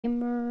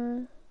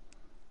Gamer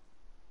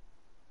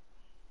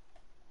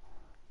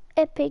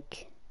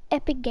Epic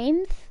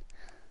Games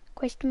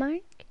question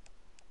mark.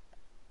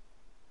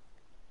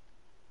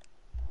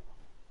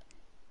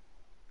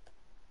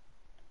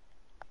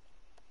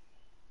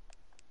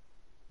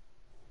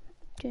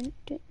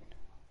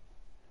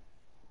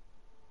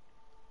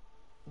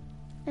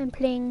 I'm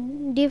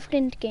playing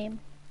different game.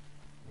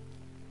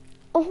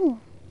 Oh,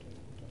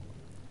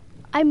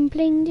 I'm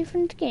playing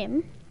different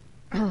game.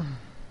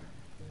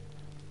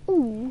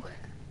 Ooh,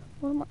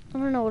 I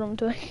don't know what I'm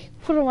doing.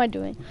 What am I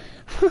doing?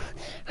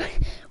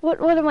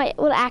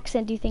 What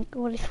accent do you think?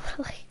 What is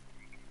like?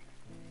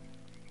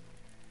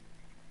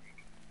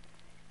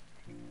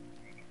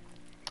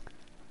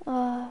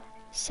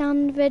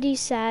 Sound very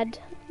sad.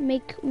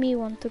 Make me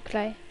want to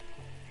cry.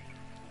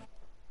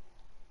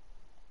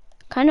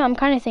 I'm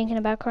kind of thinking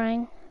about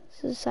crying.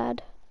 This is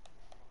sad.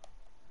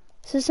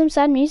 This is some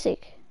sad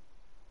music.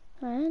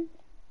 Alright.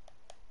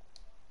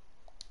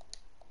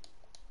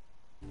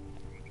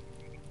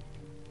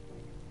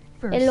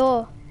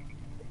 Hello.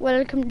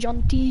 Welcome,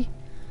 John T.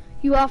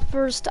 You are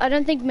first. I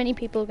don't think many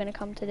people are going to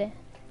come today.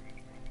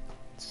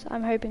 So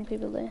I'm hoping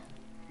people do.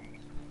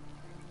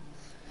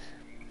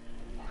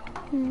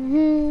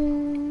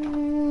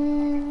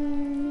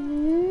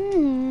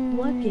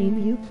 What game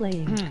are you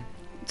playing?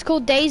 It's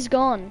called Days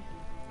Gone.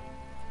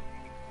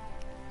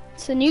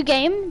 It's a new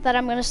game that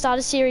I'm going to start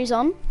a series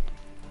on.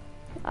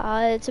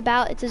 It's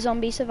a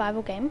zombie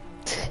survival game.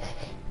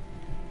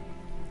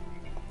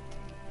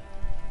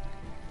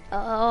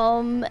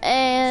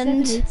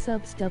 And 78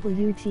 subs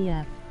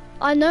WTF.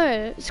 I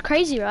know, it's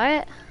crazy,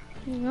 right?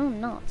 No, I'm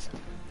not.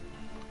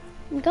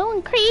 I'm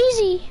going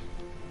crazy.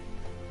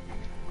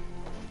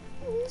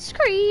 It's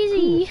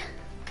crazy. Cool.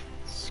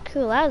 It's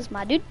cool as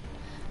my dude.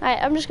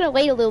 Alright, I'm just gonna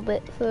wait a little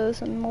bit for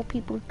some more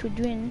people to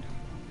join.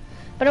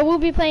 But I will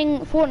be playing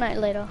Fortnite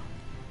later.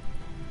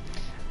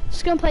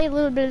 Just gonna play a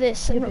little bit of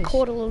this and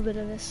record a little bit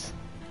of this.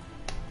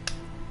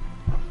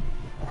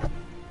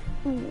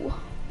 Ooh.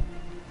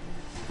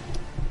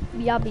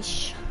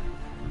 Yabish.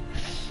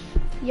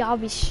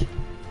 Yabish.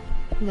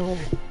 Lol.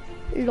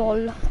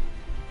 Lol.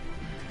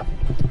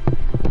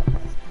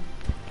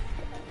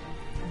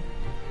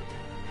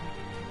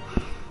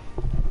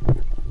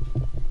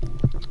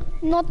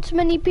 Not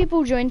many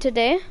people joined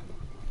today.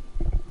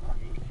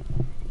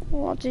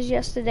 What is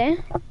yesterday?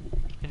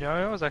 You know,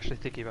 I was actually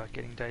thinking about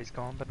getting Days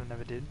Gone, but I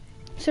never did.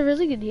 It's a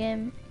really good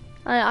game.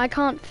 I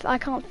can't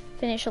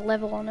finish a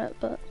level on it,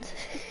 but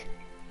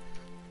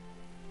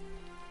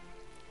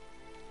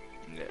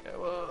Yeah,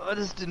 well, I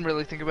just didn't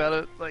really think about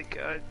it. Like,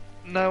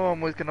 no one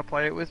was gonna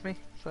play it with me,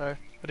 so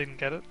I didn't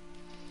get it.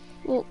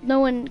 well, no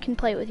one can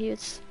play it with you.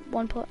 It's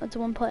one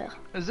player.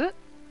 Is it?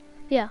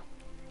 Yeah.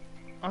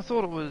 I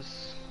thought it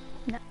was.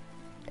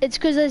 It's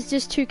because there's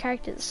just two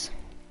characters.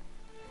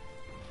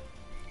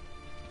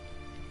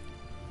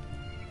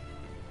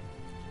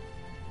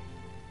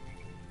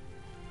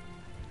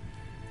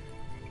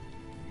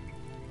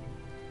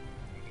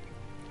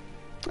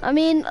 I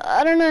mean,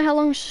 I don't know how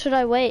long should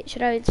I wait.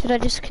 Should I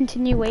just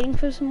continue waiting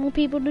for some more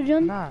people to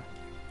join? Nah.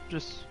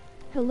 Just.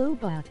 Hello,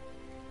 bot.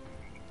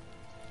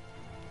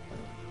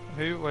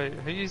 Who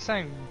are you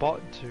saying bot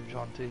to,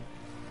 John T?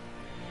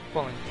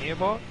 Calling me a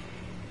bot?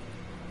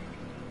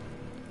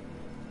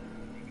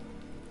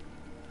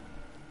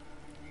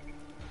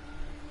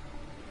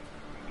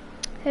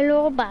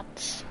 Hello,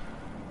 bats.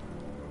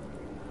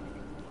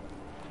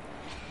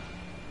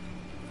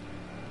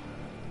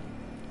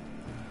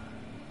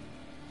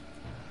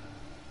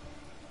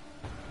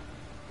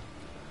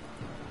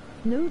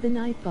 No, the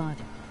night bot.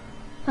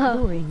 Oh.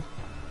 Boring.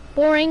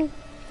 Boring.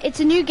 It's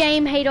a new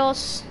game,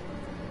 Hados.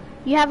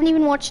 You haven't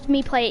even watched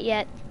me play it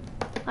yet.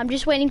 I'm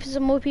just waiting for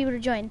some more people to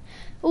join.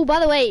 Oh, by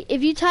the way,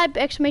 if you type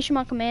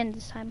 !command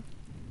this time.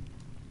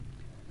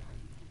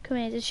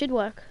 Command, it should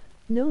work.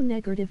 No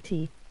negative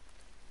T.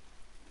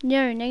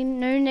 No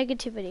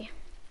negativity.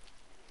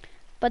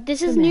 But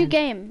this is a new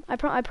game.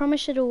 I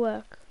promise it'll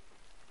work.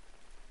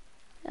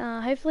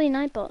 Hopefully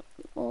Nightbot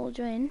will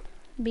join.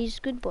 Be's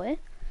good boy.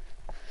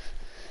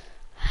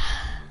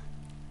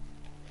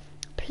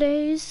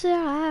 Place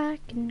that I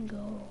can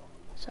go.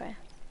 Sorry.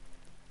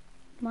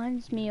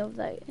 Reminds me of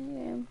that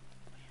game.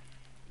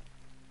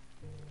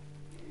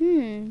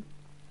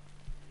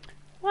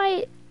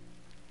 Why?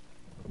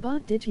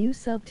 Bot, did you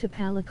sub to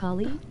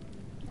Palakali?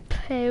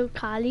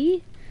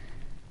 Palakali?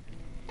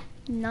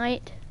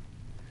 Night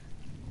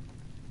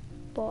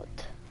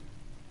Bot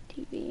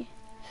TV.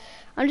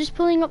 I'm just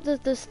pulling up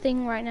this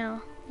thing right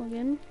now.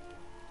 Login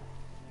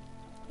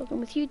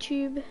with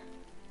YouTube.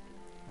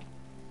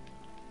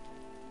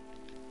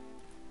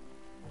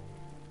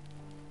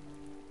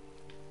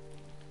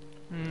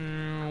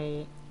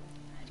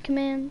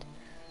 Command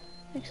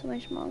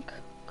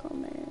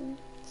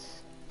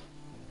comments.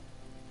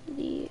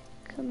 The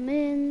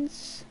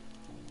commands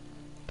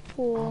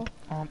for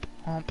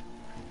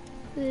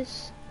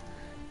this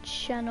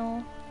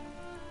channel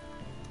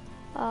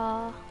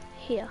are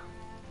here.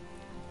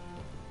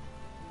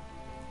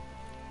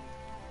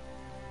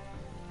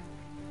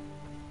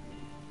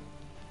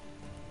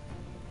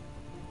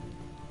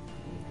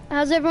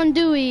 How's everyone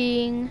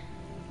doing?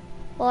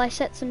 Well, I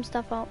set some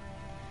stuff up.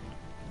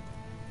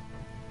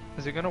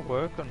 Is it gonna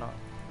work or not?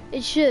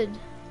 It should.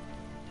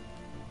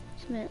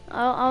 Just a minute.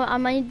 I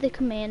made the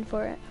command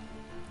for it.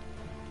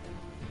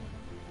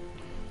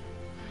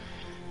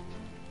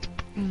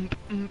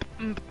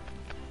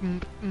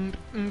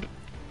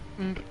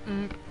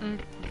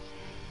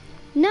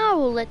 Now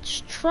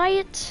let's try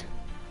it.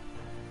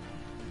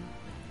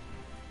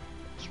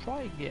 Let's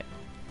try again.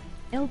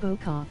 Elbow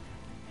cough.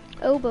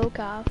 Elbow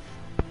cough.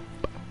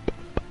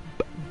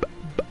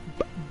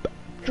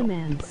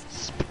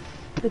 Commands.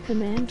 The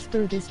commands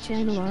for this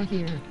channel are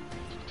here.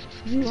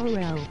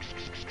 URL.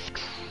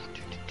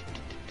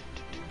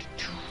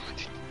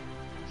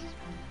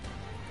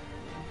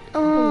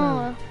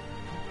 Oh,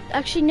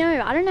 actually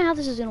no, I don't know how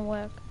this is gonna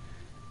work.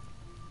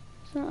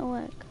 It's not gonna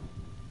work.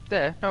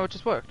 There, no, it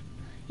just worked.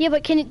 Yeah,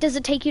 but does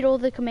it take you to all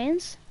the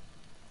commands?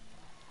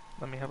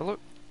 Let me have a look.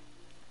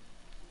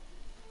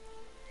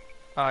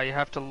 You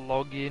have to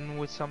log in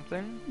with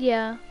something.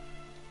 Yeah.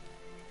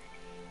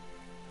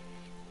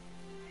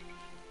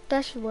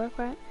 That should work,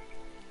 right?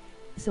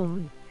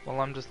 Zone. Well,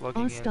 I'm just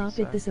logging Oh, in. stop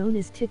so. it, the zone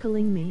is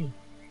tickling me.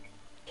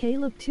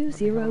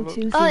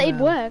 Caleb2020. Oh, it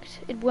worked.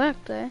 It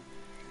worked though.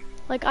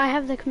 Like, I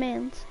have the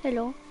commands.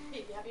 Hello.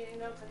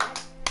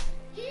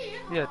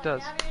 Yeah, it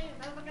does.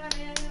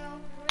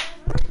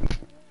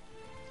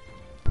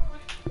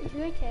 Is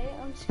you okay?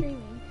 I'm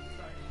screaming.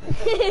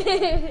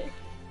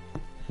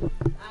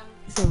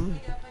 Zone.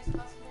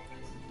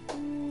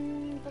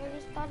 But I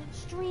just started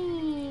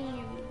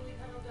stream.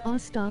 Oh,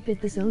 stop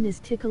it, the zone is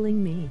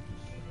tickling me.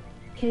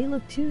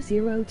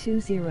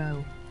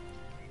 Caleb2020.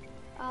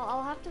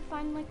 I'll have to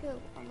find like a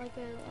link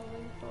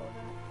for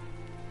that.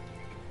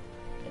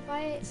 If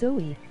I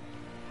Zoe.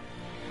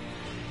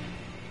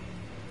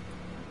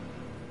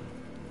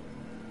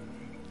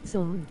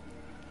 Zone.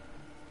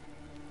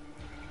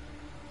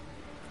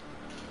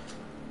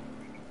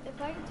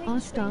 if I can take Oh, a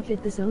stop it,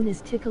 screenshot- the zone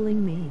is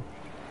tickling me.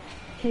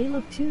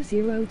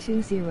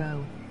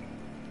 Caleb2020.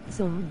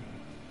 Zone.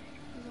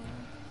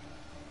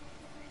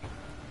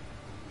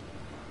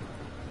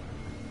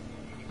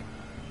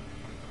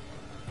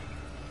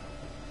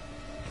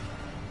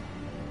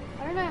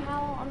 I don't know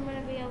how I'm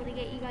gonna be able to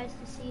get you guys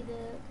to see the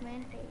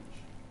command page.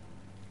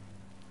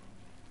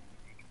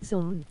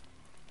 Zone.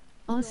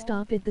 Oh,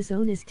 stop it, the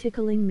zone is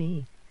tickling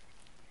me.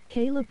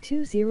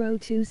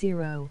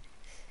 Caleb2020.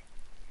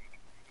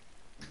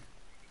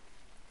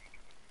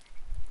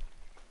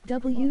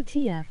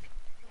 WTF.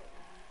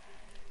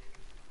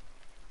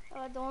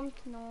 I don't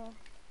know.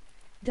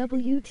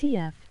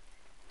 WTF.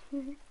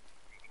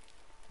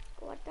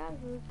 What that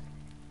hook?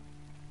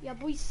 Yeah,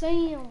 boy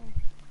Sam.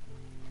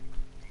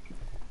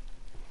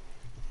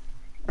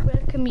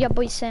 Welcome, yeah,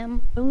 boy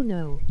Sam. Oh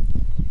no.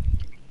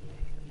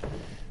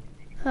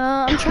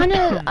 I'm trying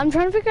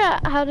to figure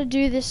out how to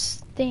do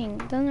this thing.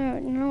 Don't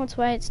know what's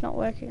why it's not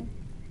working.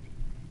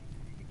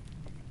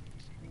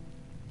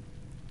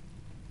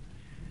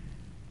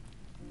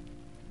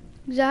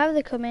 Because I have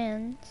the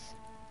commands.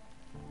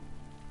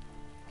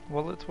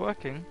 Well, it's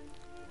working.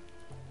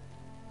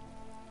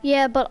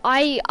 Yeah, but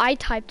I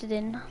typed it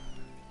in.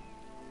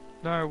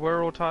 No,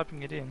 we're all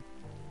typing it in.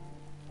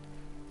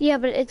 Yeah,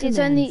 but it's only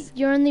Commands.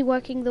 you're only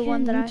working the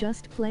one Can that you I.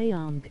 just play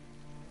on?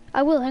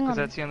 I will hang Because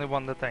on. that's the only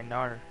one that they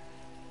know.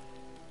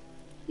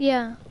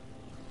 Yeah,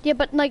 yeah,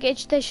 but like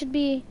there should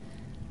be.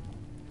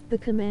 The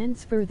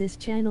commands for this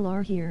channel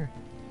are here.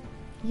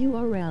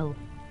 URL.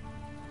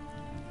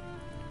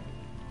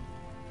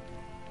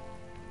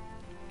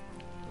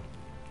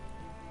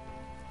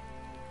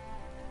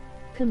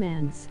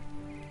 Commands.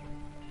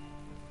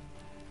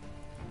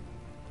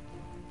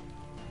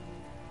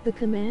 The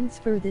commands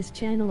for this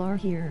channel are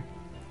here.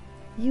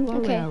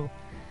 URL.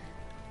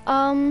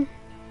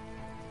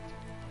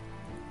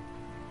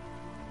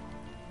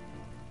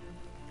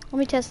 Let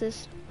me test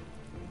this.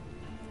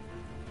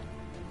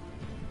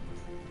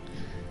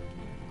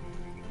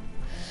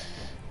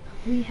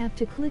 We have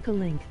to click a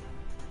link.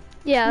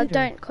 Yeah, Twitter.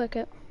 don't click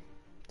it.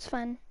 It's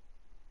fine.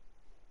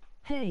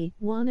 Hey,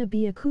 wanna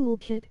be a cool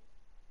kid?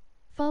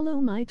 Follow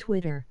my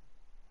Twitter.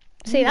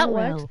 See, that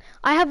URL. works.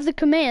 I have the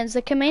commands.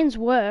 The commands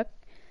work.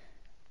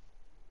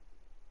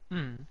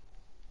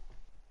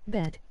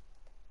 Bet.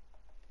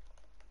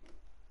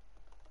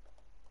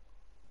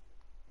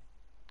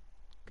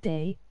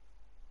 Day.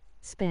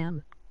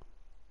 Spam.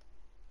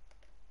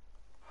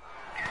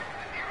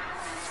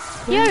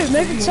 Yo,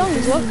 Moving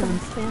Songs, Don't welcome. on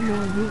spam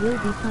or you will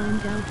be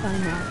timed out by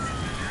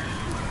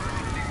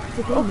Max.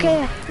 Today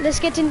Okay, let's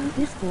get in.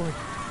 Discord.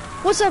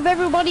 What's up,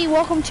 everybody?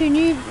 Welcome to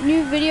new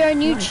video,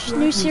 new Right,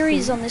 new right,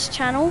 series you on this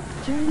channel.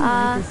 Join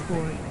my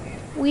Discord.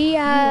 We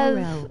have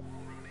URL.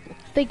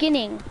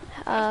 beginning.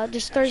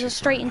 Just throws us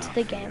straight into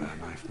the game.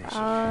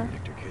 Oh,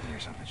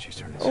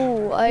 It's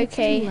too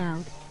okay.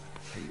 loud.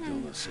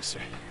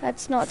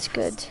 That's not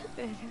good.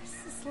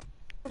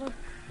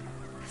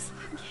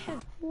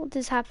 What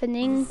is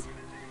happening?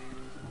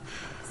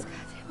 This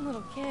goddamn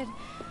little kid.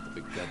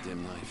 Big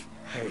goddamn knife.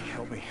 Hey,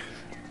 help me.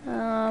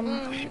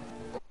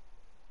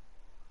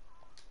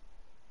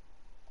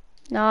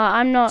 No,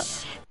 I'm not.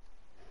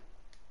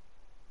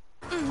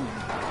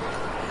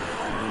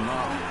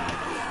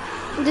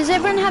 Does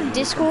everyone have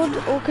Discord,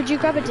 or could you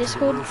grab a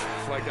Discord?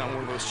 Flag down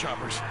one of those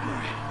choppers.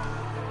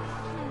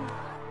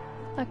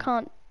 I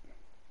can't.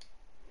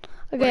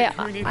 Okay,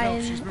 Wait, we need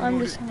help. She's been I'm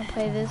wounded. just gonna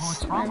play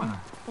this. And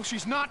Well,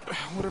 she's not.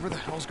 Whatever the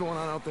hell's going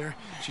on out there,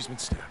 she's been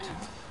stabbed.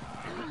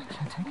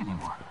 Can't take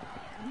anymore.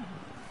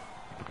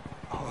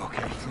 Oh,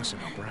 okay. Listen,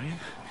 O'Brien.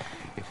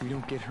 If we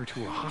don't get her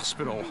to a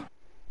hospital.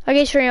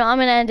 okay, sure, I'm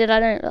gonna end it. I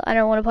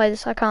don't want to play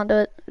this. I can't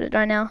do it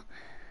right now.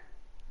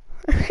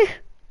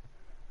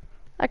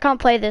 I can't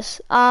play this.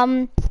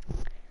 Join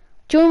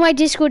my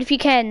Discord if you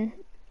can,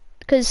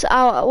 because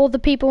all the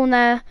people in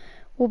there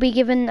will be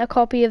given a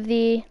copy of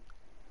the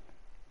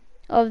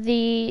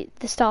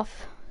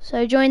stuff.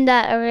 So join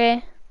that,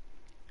 okay?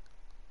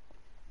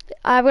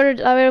 I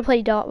gotta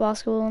play dart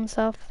basketball and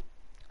stuff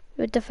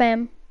with the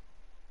fam.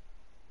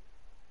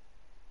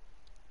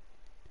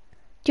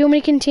 Do you want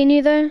me to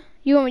continue though?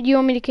 You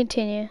want me to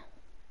continue?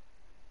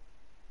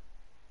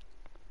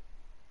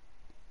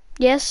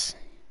 Yes.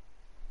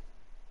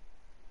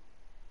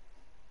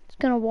 It's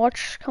gonna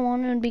watch. Come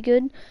on, and be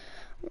good.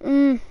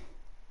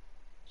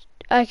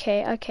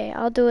 Okay.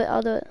 I'll do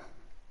it.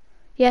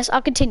 Yes,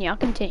 I'll continue.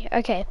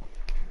 Okay.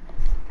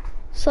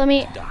 So let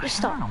me just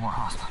stop. No more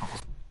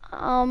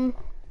hospitals.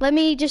 Let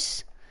me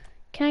just.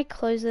 Can I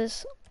close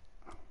this?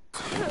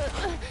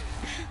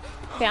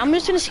 Okay, I'm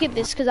just gonna skip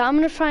this because I'm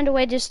gonna find a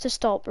way just to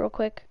stop real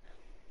quick.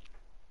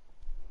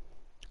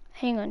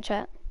 Hang on,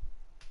 chat.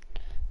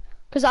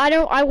 Because I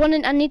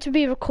need to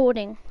be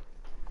recording.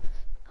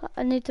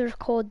 I need to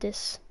record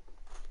this.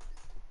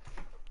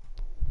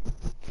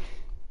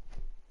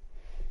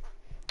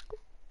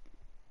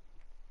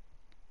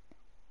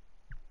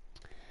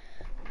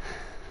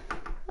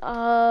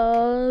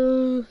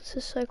 This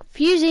is so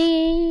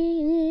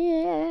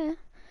confusing.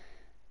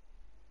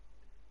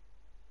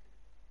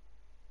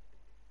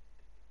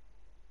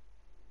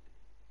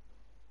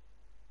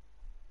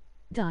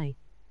 Die.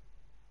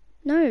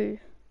 No.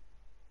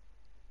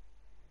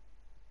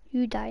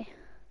 You die.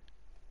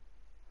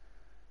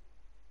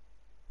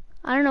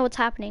 I don't know what's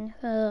happening.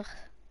 Ugh.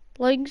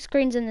 Loading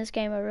screens in this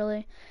game are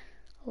really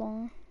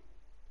long.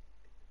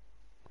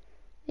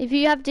 If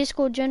you have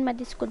Discord, join my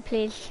Discord,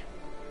 please.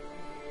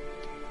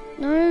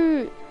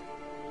 No.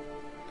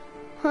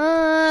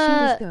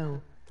 Shoes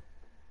go.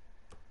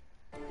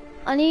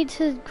 I need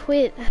to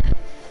quit.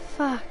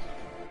 Fuck.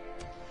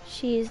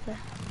 She is the.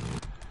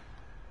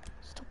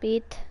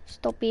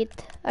 Stop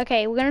it.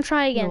 Okay, we're gonna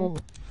try again. Roll.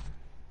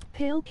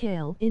 Pale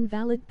kale,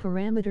 invalid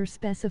parameter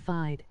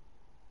specified.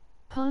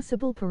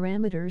 Possible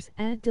parameters,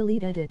 add,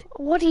 delete, edit.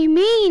 What do you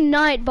mean,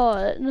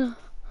 Nightbot?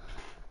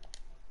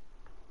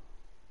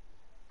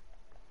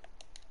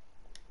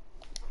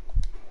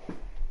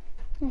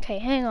 Okay,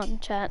 hang on,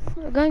 chat.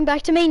 We're going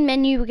back to main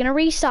menu. We're gonna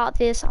restart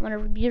this. I'm gonna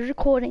be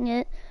recording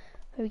it.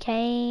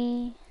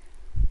 Okay.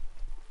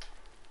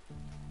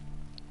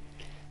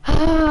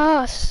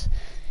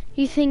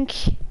 You think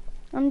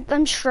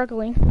I'm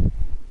struggling?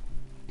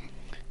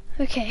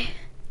 Okay.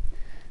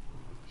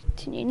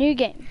 Continue new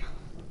game.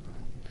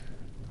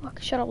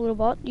 Okay, shut up, little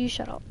bot. You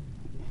shut up.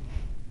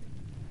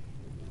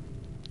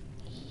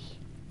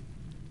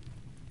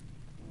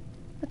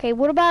 Okay,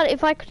 what about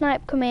if I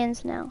type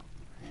commands now?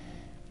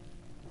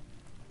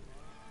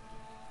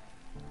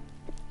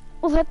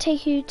 Will that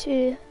take you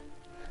to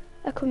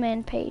a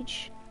command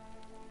page?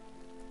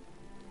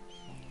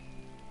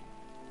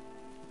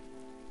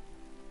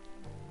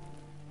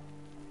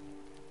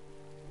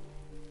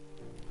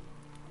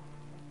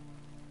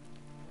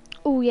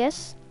 Oh,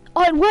 yes.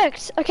 Oh, it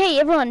worked. Okay,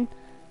 everyone.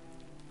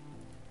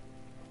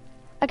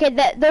 Okay,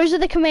 those are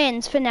the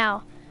commands for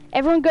now.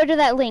 Everyone go to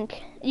that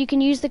link. You can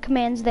use the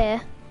commands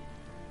there.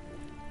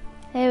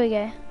 There we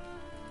go.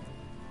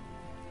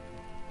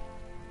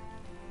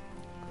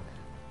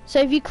 So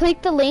if you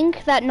click the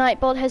link that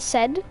Nightbot has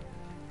said,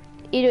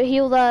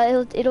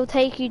 it'll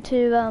take you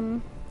to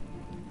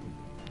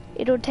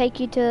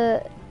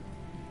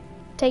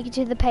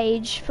the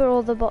page for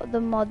all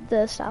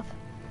the stuff.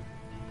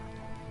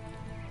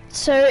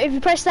 So if you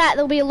press that,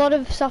 there'll be a lot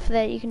of stuff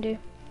there you can do.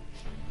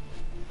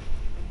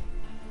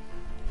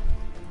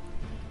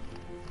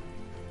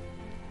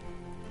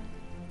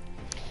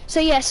 So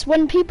yes,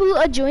 when people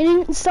are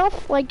joining and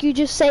stuff, like you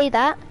just say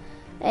that,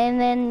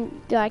 and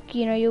then like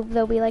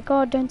they'll be like,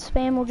 oh, don't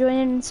spam or join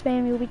in and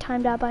spam. You'll be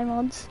timed out by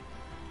mods,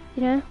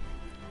 you know.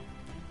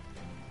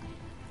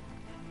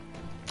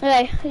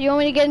 Okay, you want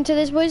me to get into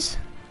this, boys?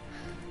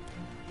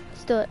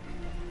 Let's do it.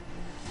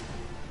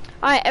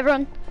 All right,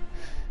 everyone.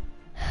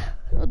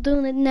 We're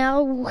doing it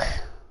now. We're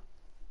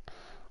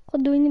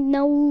doing it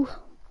now.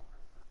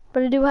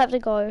 But I do have to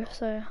go,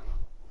 so.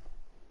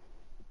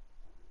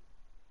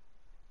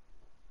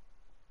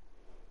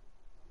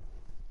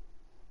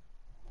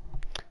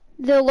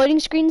 The loading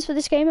screens for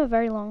this game are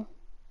very long.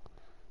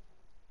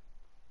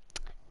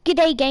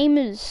 G'day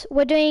gamers.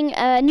 We're doing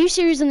a new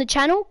series on the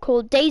channel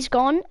called Days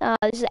Gone.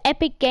 This is an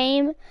epic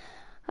game.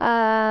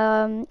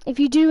 If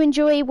you do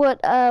enjoy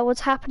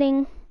what's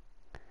happening,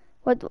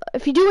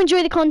 if you do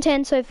enjoy the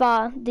content so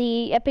far,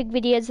 the epic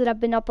videos that I've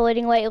been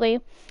uploading lately,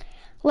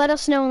 let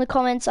us know in the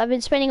comments. I've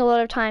been spending a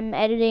lot of time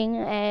editing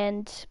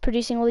and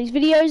producing all these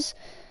videos.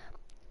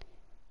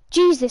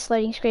 Jeez, this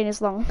loading screen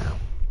is long.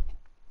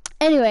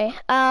 Anyway,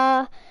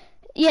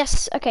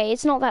 yes, okay,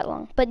 it's not that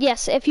long. But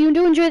yes, if you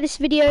do enjoy this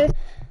video,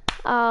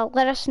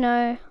 let us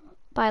know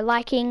by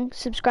liking,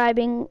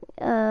 subscribing.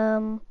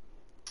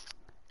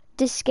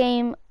 This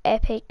game,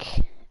 epic.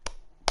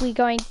 We're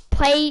going to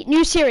play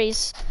new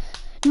series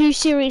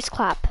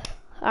clap.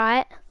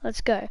 Alright,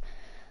 let's go.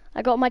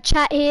 I got my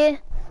chat here.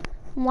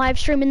 I'm live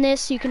streaming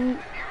this. You can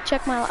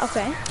check my...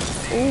 Okay.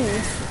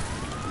 Ooh.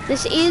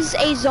 This is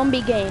a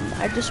zombie game.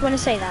 I just want to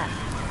say that.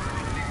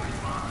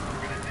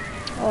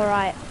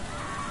 Alright.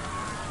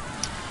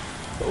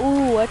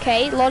 Ooh,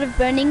 okay. A lot of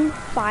burning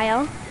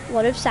fire. A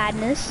lot of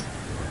sadness.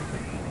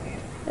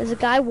 There's a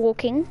guy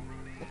walking.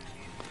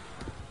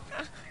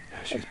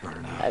 She's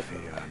burning off the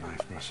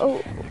knife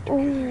muscle.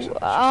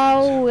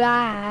 Oh,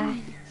 ah.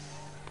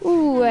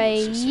 Ooh,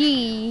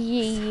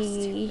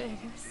 yee.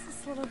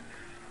 This little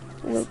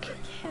Look. kid,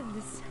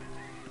 this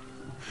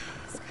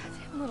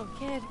goddamn little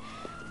kid.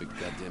 Big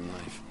goddamn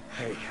knife.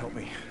 Hey, help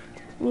me.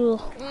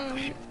 Ugh.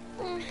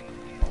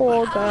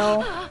 Poor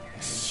girl.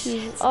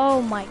 She's.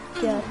 Oh my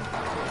god.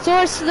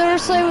 So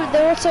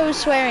they're also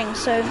swearing.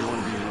 So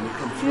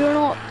if you're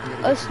not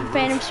a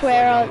fan of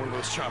swearer,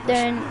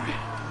 then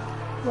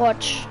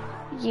watch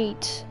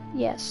Yeet.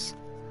 Yes.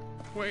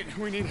 Wait,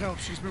 we need help.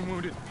 She's been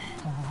wounded.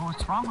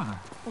 What's wrong with her?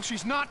 Well,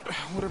 she's not.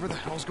 Whatever the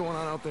hell's going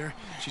on out there,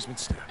 she's been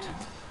stabbed.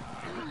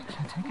 I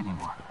can't take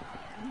anymore.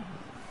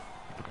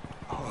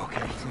 Oh,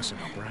 okay. Listen,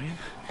 O'Brien.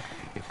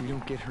 If we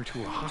don't get her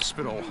to a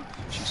hospital,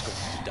 she's going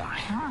to die.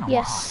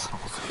 Yes.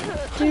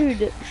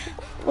 Dude,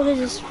 what is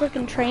this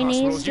freaking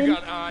trainees, Hospitals, you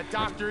dude? got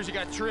doctors, you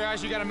got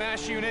triage, you got a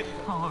MASH unit.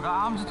 Oh, look,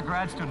 I'm just a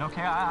grad student,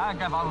 okay? I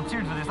got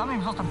volunteered for this. I'm not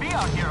even supposed to be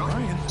out here.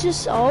 Brian.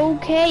 Just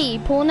okay,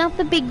 pulling out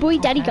the big boy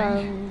daddy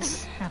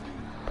guns. Shit.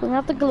 Pulling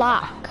out the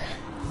Glock.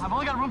 I've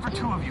only got room for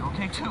 2 of you,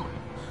 okay? 2. You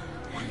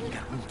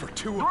got room for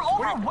 2 of You're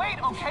us.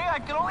 overweight, okay? I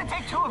can only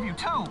take 2 of you,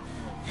 2.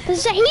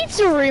 There's heaps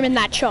of room in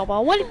that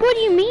chopper. What do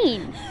you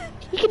mean?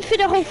 You can fit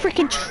a whole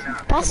freaking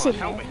bus in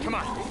Help there. me, come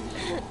on.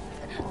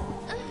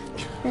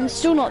 And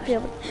still not be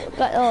able.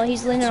 But oh,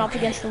 he's leaning up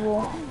against the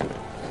wall.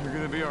 You're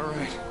gonna be all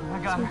right. I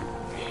got her.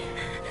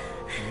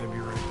 You're gonna be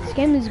right This back.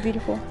 game is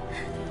beautiful.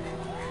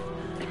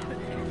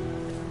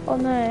 Oh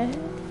no.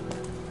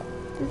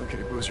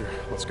 Okay, Boozer,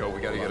 let's go.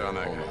 We gotta get on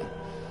that guy.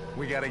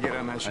 We gotta get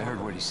on that I ship. heard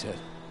what he said.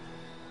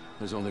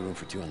 There's only room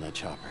for 2 on that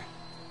chopper.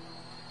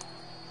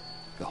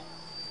 Go.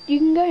 You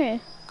can go.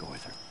 Go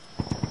with her.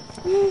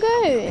 You can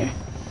go.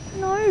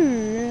 No.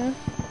 Look,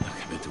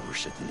 I've been through worse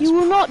shit than this. You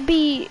will not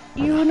be.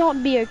 You will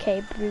not be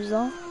okay,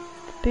 Boozer.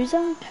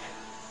 Boozer?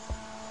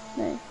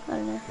 No, I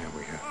don't know. There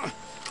we go.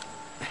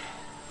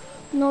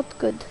 Not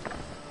good.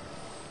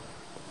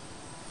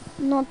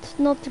 Not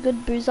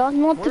good, Boozer.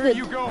 Not Where good. are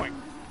you going?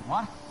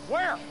 What?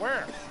 Where?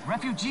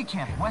 Refugee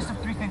camp, west of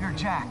Three Finger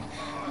Jack.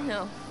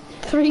 No.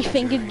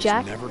 Three-fingered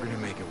Jack. Never gonna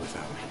make it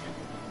without me.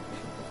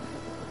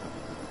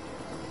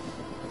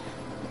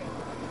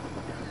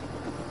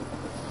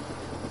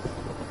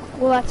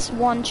 Well, that's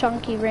one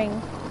chunky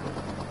ring.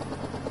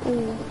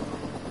 Ooh.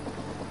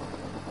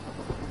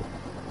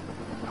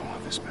 I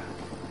want this back.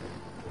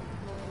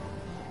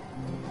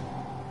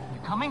 You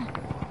coming?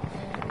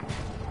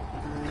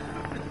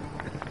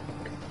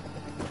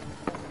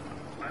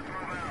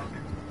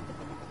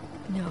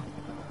 No.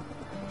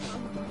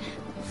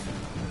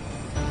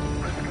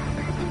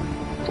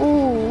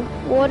 Ooh,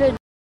 what a...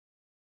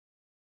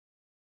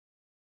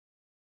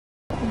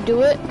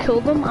 Do it,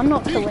 kill them? I'm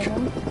not killing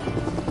them.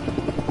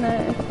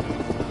 No.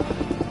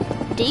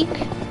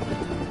 Deke?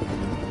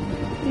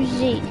 Who's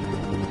Zeke?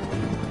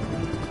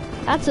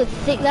 That's a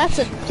thick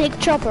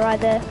chopper right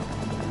there.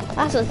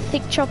 That's a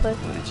thick chopper.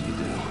 What did you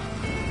do?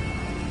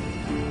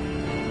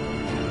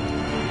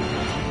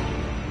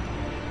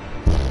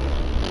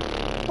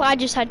 Well, I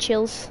just had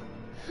chills.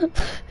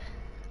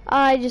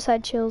 I just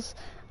had chills.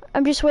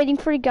 I'm just waiting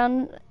for a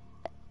gun,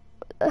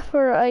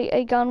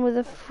 a gun with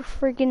a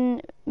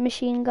freaking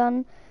machine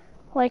gun,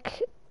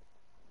 like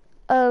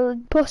a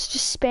boss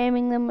just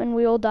spamming them and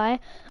we all die.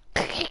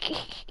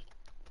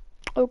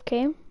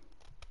 Okay.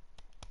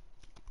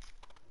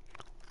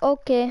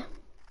 Okay.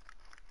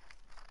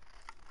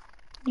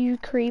 You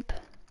creep.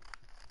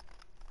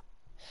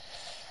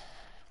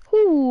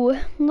 Ooh,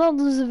 that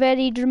was a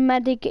very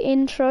dramatic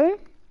intro.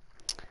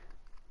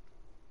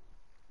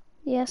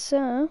 Yes,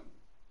 sir.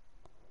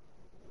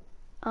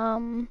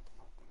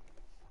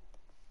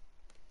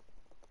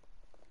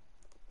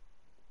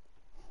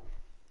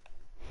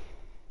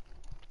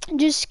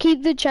 Just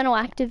keep the channel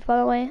active, by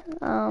the way.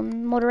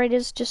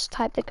 Moderators just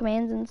type the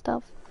commands and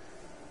stuff.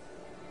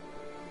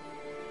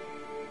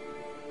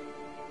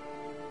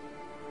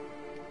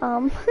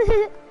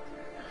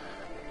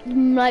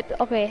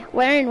 Okay,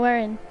 we're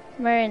in.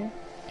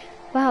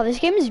 Wow, this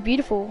game is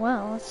beautiful.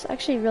 Wow, it's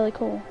actually really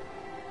cool.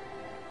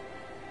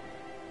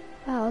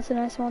 Wow, that's a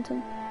nice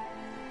mountain.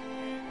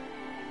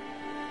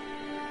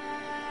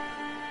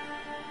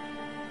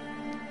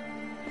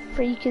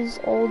 freak is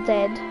all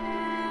dead.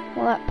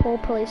 Well, that poor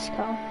police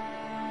car.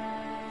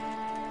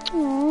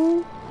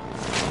 Aww.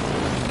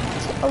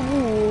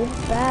 Oh,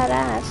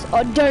 badass.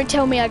 Oh, don't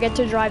tell me I get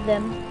to drive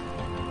them.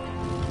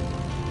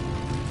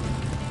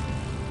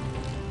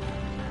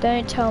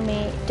 Don't tell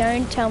me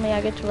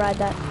I get to ride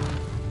that.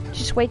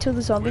 Just wait till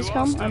the zombies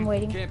come. I'm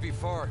waiting. Can't be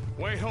far.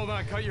 Wait, hold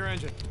on. Cut your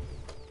engine.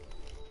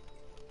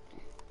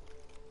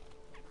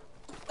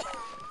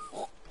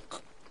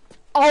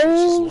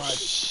 Oh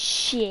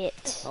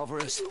shit!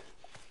 Alvarez,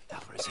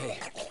 hey.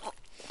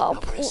 Oh,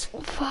 Alvarez,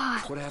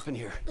 fuck! what happened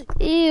here?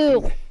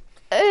 Ew!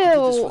 This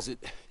Ew!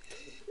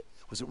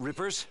 Was it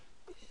rippers?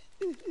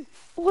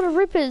 What are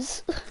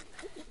rippers?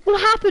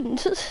 What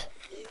happened?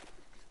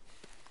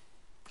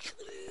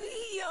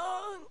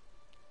 Leon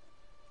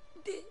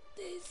did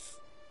this.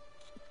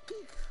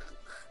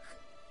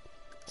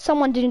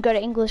 Someone didn't go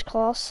to English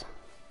class.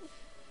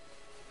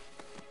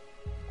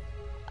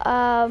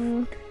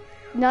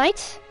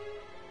 Night?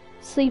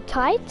 Sleep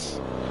tight?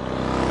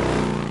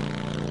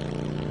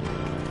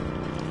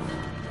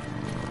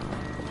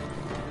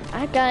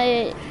 I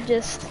gotta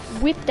just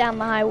whip down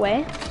the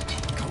highway.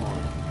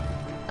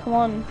 Come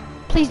on.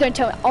 Please don't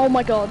tell me. Oh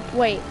my god,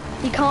 wait.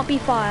 You can't be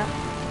fire.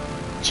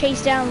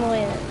 Chase down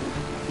the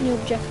new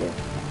objective.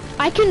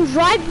 I can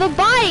drive the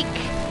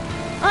bike!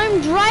 I'm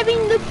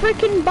driving the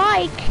freaking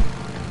bike!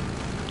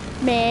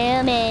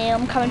 Man,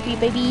 I'm coming for you,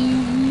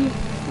 baby.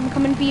 I'm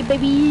coming for you,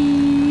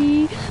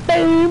 baby.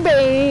 Bam,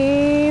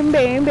 bam,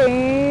 bam,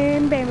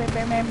 bam, bam,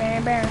 bam, bam,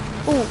 bam, bam.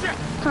 Ooh,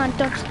 can't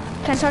touch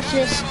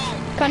this.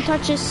 Can't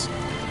touch this.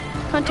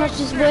 Can't touch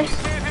this, boy.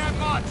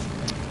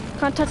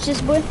 Can't touch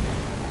this, boy.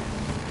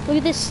 Look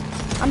at this.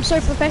 I'm so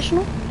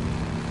professional.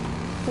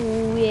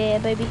 Oh yeah,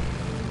 baby.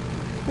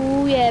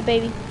 Oh yeah,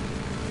 baby.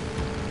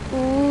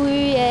 Oh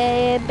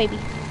yeah, baby.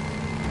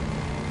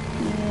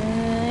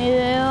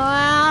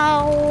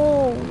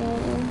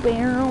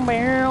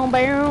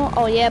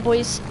 Oh yeah,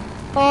 boys.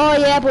 Oh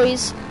yeah,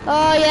 boys.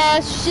 Oh yeah,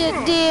 shit,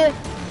 dear.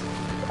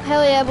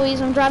 Hell yeah,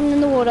 boys. I'm driving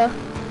in the water.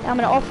 I'm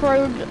gonna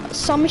off-road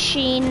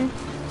submachine.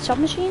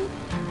 Submachine?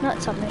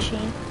 Not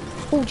submachine.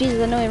 Oh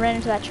Jesus, I know I ran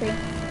into that tree.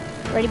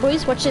 Ready,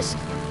 boys? Watch this.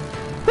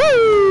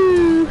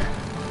 Woo!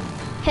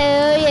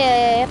 Hell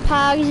yeah,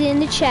 Pog's in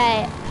the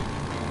chat.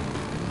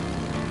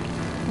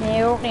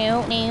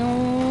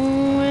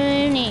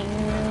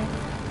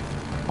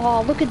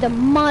 Oh, look at the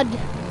mud.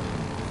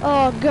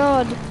 Oh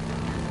god.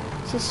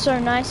 This is so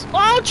nice.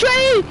 Oh,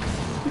 tree!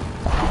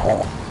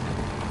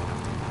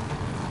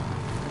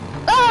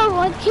 Oh,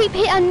 I keep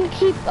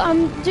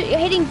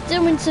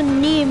doing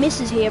some near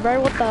misses here,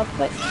 bro. What the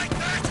fuck?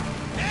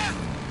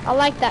 I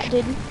like that,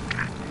 dude.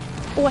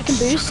 Oh, I can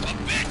boost.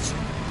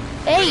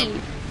 Hey!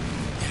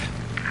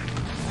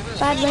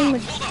 Bad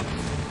language.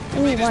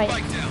 Oh, wait.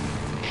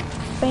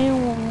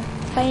 Bam,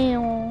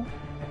 bam.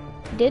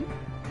 Did?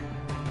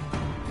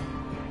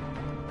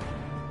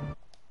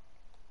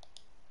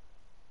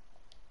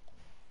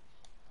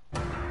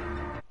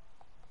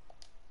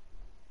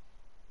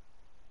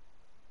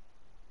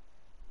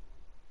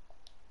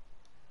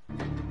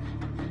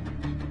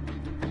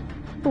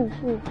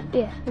 Ooh,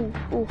 yeah,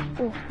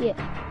 ooh, yeah.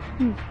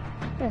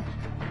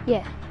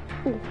 Yeah.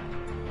 Ooh,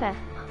 ha,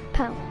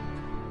 pow.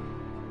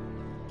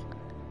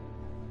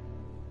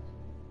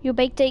 Your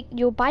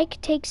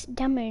bike takes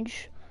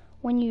damage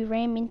when you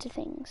ram into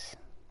things.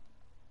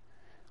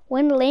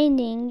 When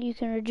landing, you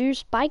can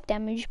reduce bike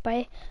damage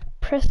by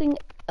pressing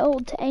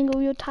L to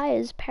angle your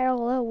tires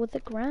parallel with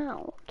the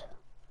ground.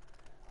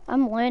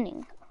 I'm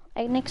learning.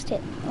 Next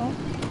hit. Oh.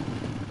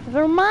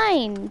 Never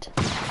mind.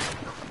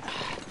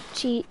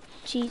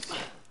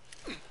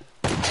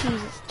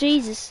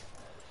 Jesus.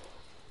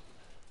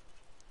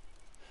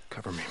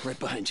 Cover me, right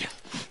behind you.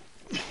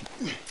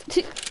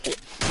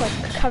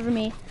 Like, cover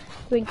me.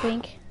 Wink,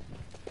 wink.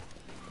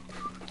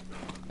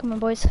 Come on,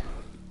 boys.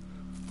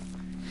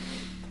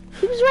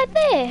 He was right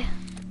there.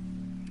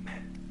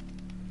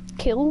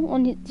 Kill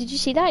on his, did you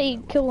see that? He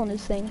kill on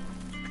his thing.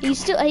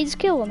 He's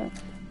kill on it.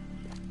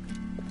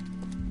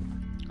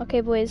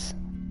 Okay, boys.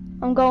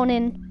 I'm going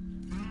in.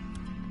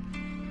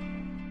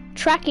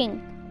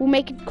 Tracking. We'll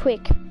make it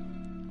quick.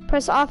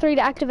 Press R3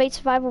 to activate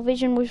survival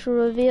vision, which will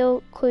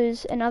reveal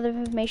clues and other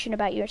information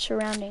about your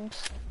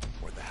surroundings.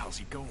 Where the hell's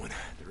he going?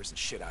 There isn't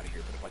shit out of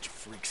here but a bunch of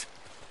freaks.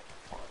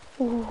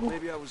 Ooh.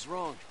 Maybe I was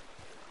wrong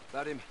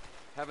about him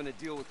having to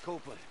deal with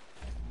Copeland.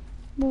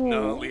 Ooh.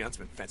 No, Leon's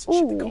been fencing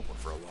shit to Copeland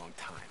for a long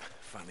time.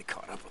 Finally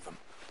caught up with him.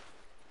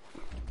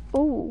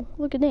 Ooh,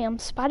 look at me, I'm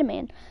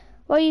Spider-Man.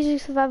 While using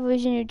survival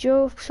vision, your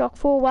DualShock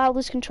 4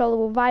 wireless controller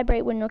will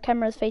vibrate when your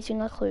camera is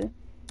facing a clue.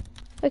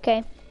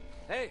 Okay.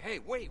 Hey,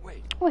 wait.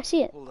 Oh, I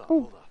see it.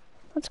 Hold up.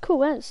 That's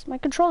cool as. My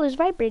controller's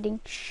vibrating.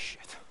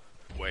 Shit.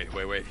 Wait.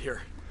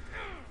 Here.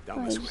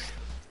 Down this way.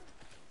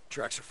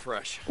 Tracks are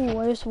fresh. Ooh,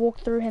 I just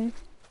walked through him.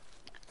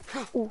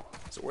 Ooh.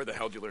 So where the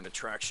hell did you learn to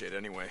track shit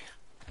anyway?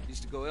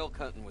 Used to go elk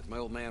hunting with my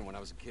old man when I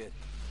was a kid.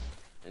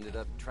 Ended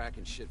up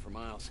tracking shit for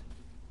miles.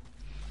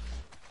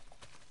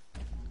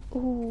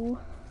 Ooh.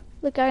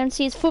 Look, I can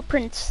see his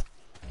footprints.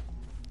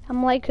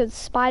 I'm like a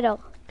spider.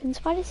 Can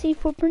spiders see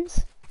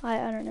footprints? I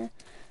don't know.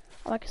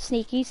 Like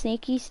sneaky.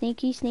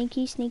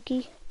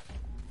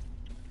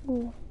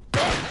 Ooh.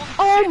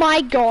 Oh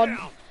my god!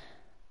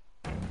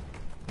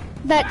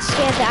 That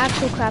scared the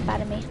actual crap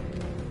out of me.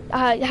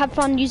 Have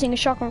fun using a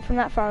shotgun from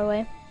that far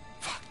away.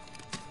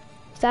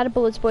 It's out of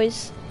bullets,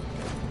 boys.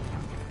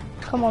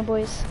 Come on,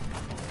 boys.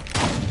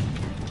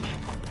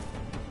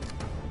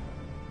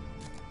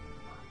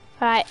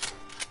 Alright.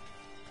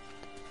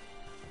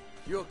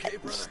 You okay,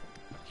 brother?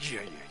 Yeah.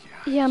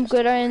 Yeah, I'm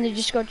good. I only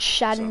just got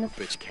shot in Son the... of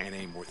a bitch can't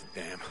aim worth a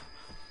damn.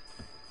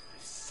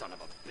 Son of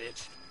a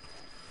bitch.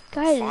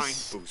 Guys,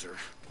 Fine, boozer.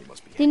 He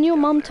must be didn't your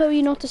down mom there. tell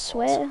you not to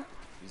swear?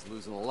 He's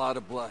losing a lot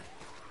of blood.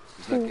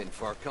 He's not getting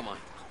far. Come on.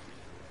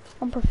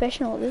 I'm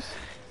professional at this.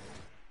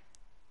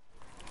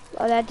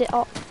 Oh, that did...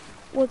 Oh.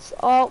 What's...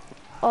 Oh.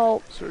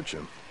 Oh. Search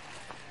him.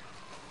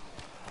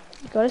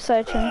 You gotta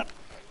search him.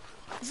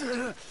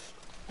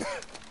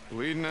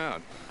 Bleeding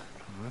out.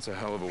 Well, that's a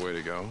hell of a way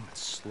to go.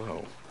 It's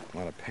slow. A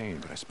lot of pain,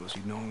 but I suppose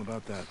you'd know all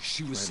about that.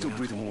 She was right still now.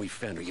 breathing when we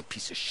found her, you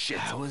piece of shit.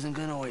 I wasn't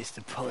gonna waste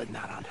a bullet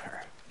not on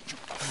her.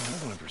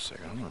 Hold on for a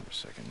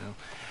second now.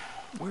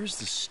 Where's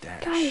the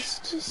stash? Guys,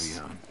 just...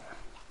 Leon,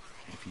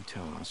 if you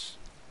tell us...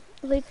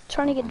 Are they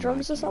trying to get unlike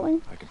drugs or you,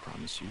 something? I can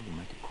promise you we'll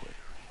make it quick.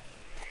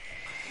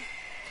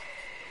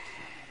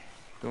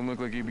 Don't look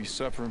like you'd be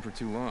suffering for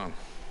too long.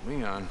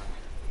 Leon,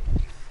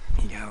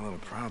 you got a little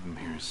problem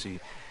here.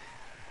 See,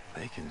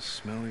 they can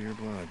smell your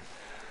blood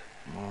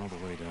from all the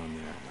way down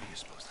there. What do you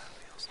suppose that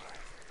feels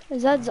like?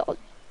 Is that...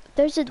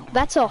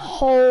 That's a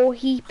whole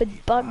heap of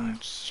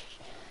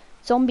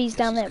zombies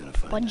down there.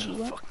 Bungee.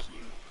 What?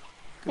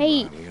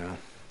 Hey, Goodbye, Leon.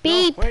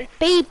 beep, wait.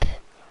 beep.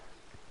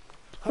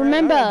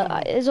 Remember,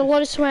 I there's a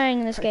lot of swearing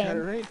in this got it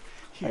game, right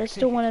but here.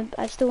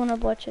 I still wanna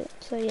watch it.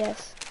 So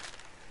yes.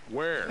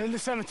 Where? In the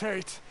cemetery.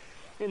 It's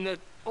in the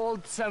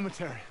old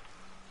cemetery.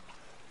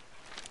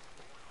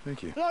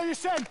 Thank you. No, you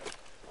said.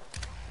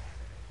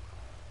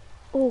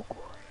 Oh,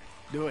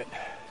 Do it.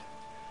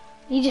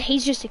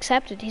 he's just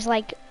accepted. He's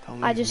like,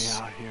 Don't I leave just,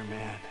 me out here,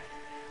 man.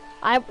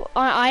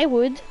 I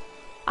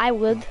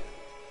would.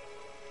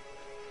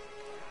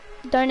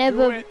 Don't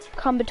ever it.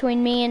 come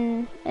between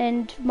me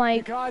and my.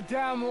 You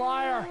goddamn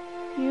liar.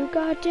 You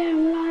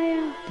goddamn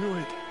liar. Do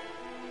it.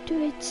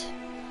 Do it.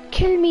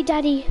 Kill me,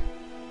 daddy.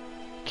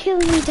 Kill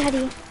me,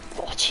 daddy.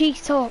 Oh,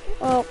 jeez.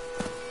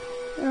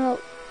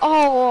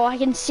 Oh, I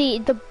can see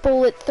the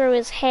bullet through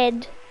his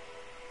head.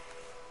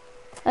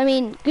 I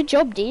mean, good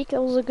job, Deke.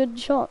 That was a good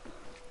shot.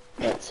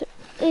 That's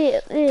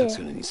That's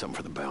gonna need something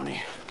for the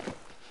bounty.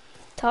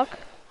 Tuck.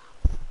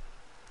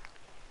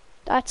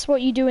 That's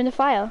what you do in the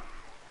fire.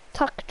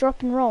 Tuck,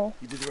 drop, and roll.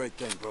 You did the right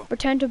thing, bro.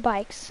 Return to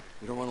bikes.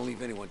 We don't want to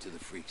leave anyone to the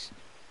freaks.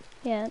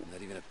 Yeah.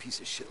 Not even a piece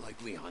of shit like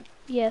Leon.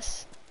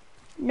 Yes.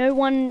 No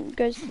one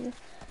goes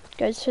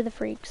to the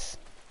freaks.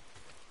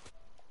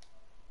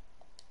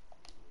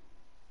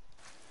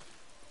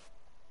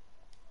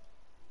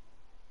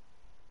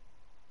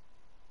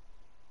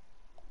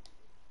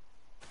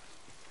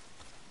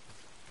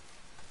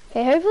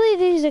 Okay, hopefully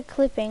these are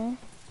clipping.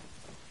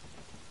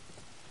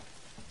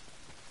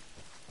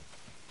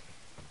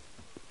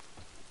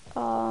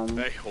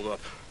 Hey, hold up.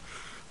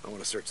 I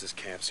want to search this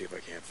camp, see if I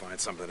can't find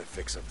something to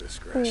fix up this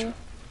scratch. Ooh.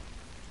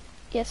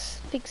 Yes,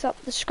 fix up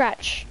the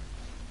scratch.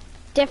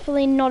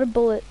 Definitely not a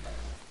bullet.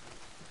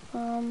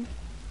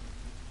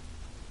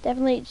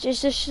 Definitely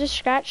just a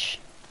scratch.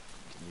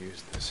 Can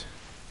use this.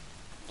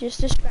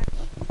 Just a scratch.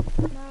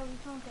 No, we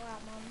can't go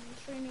out, Mom.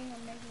 We're streaming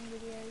and making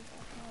videos.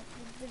 I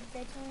can't.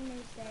 They're telling me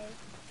to stay.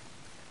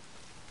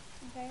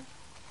 Okay?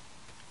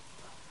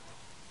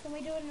 Can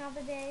we do it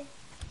another day?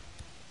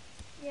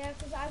 Yeah,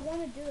 because I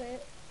want to do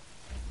it.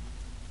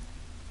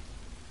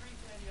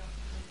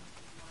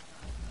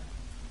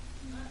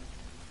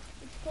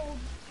 It's called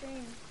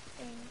stream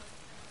thing.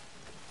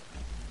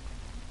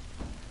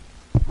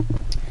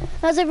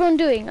 How's everyone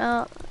doing?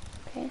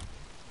 Okay.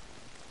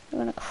 We're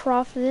gonna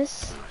craft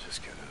this. I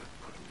just gotta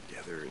put them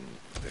together in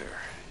there.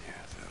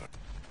 Yeah, that.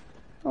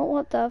 Oh,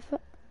 what the f-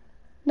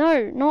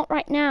 No, not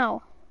right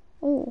now.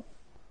 Ooh.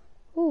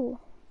 Ooh.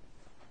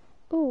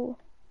 Ooh.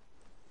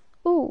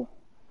 Ooh. Ooh.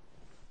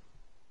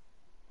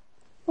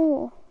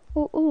 Ooh,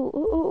 ooh, ooh,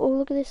 ooh, ooh,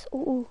 look at this. Ooh,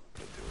 ooh.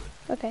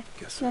 Okay.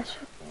 Guess Nice.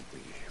 I won't be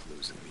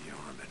losing the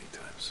arm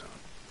anytime soon.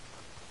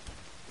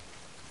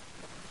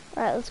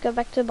 Alright, let's go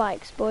back to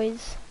bikes,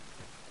 boys.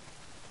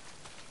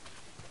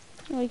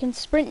 We can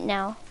sprint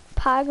now.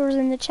 Parker's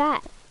in the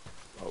chat.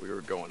 Well, we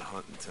were going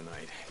hunting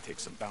tonight. Take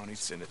some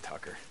bounties into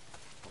Tucker.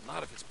 Well,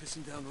 not if it's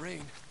pissing down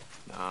rain.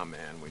 Nah,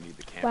 man, we need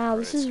the camp. Wow,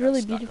 this credits. is Gotta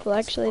really stock up beautiful, on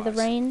actually, the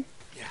supplies. rain.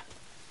 Yeah.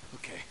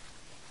 Okay.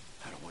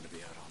 I don't want to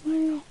be out all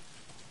night.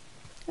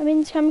 I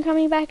mean, I'm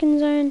coming back in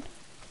zone.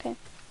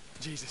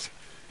 Jesus,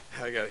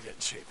 I gotta get in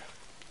shape.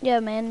 Yeah,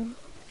 man.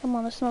 Come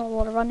on, it's not a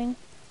lot of running.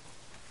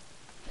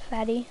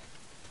 Fatty.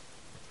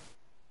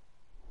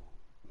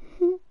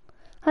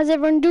 How's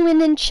everyone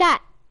doing in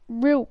chat?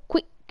 Real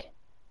quick.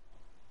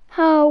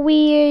 How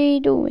we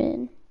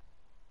doing?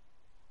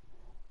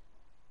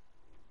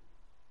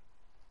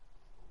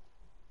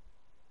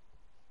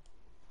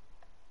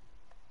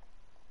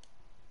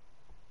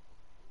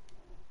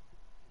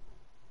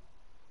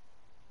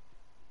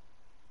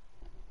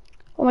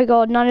 Oh my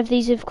god, none of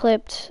these have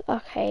clipped.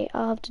 Okay,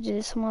 I'll have to do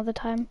this some other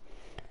time.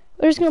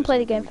 We're just gonna play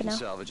the game for now.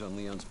 Salvage on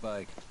Leon's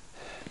bike.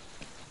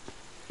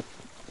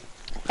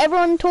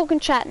 Everyone talk and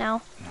chat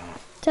now.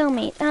 Tell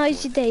me, how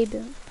is your day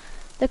been?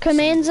 The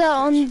commands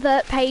are on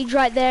the page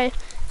right there.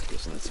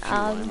 Guessing that's a fuel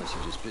line unless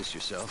you just pissed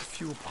yourself.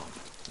 Fuel pump.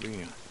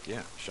 Leon.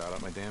 Yeah, shot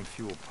up my damn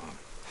fuel pump.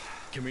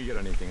 Can we get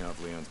anything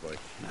off Leon's bike?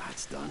 Nah,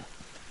 it's done.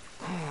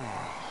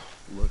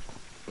 Look,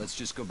 let's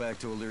just go back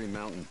to O'Leary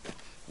Mountain.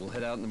 We'll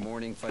head out in the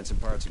morning, find some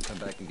parts, and come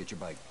back and get your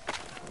bike.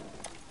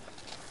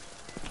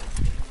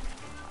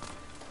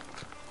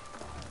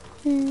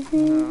 I think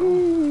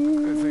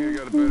I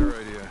got a better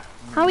idea.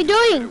 How we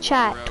doing,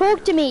 chat?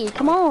 Talk to me,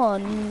 come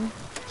on.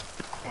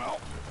 Well,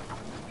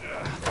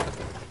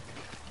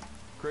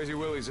 Crazy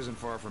Willie's isn't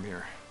far from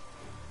here.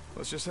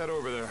 Let's just head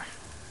over there.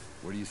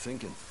 What are you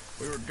thinking?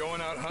 We were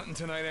going out hunting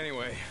tonight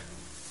anyway.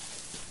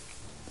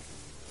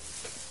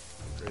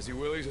 Crazy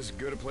Willie's is as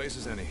good a place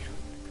as any.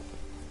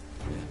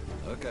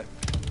 Okay.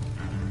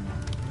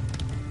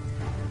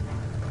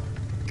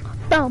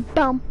 Boom,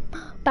 boom,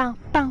 boom,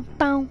 boom,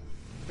 boom.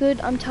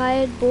 Good, I'm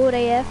tired, bored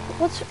AF.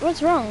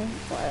 What's wrong?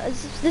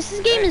 This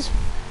game is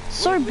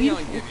so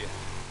beautiful.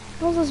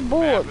 I was just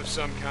bored. Map of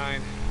some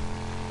kind.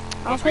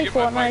 I'll play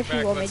Fortnite if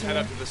you want me let's to. head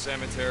up to the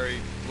cemetery,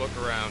 look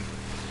around.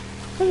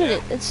 Look at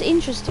it, it's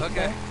interesting.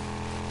 Okay.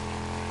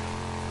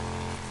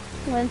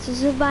 Well, it's a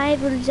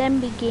survival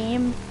zombie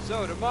game.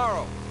 So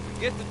tomorrow,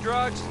 we get the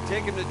drugs,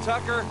 take him to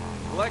Tucker,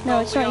 collect No,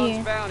 all it's not Leon's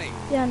you. bounty.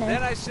 Yeah, I know.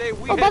 Then I say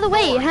we Oh, by head the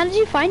way, north. how did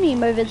you find me,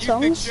 Movid You think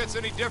Songs? shit's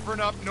any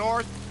different up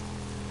north?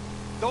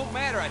 Don't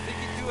matter. I think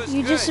you do us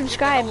You good. just Get the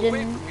subscribed hell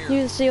away and from here.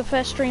 this is your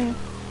first stream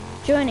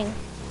joining.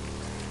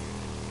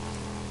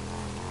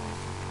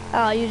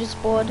 Oh, you're just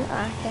bored?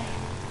 Ah, okay.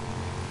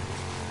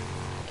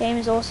 Game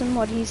is awesome,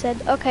 what he said.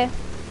 Okay.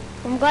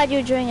 I'm glad you're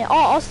enjoying it. Oh,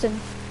 Austin.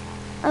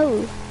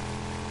 Oh.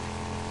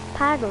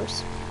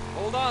 Paggers.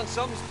 Hold on,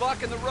 something's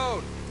blocking the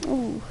road.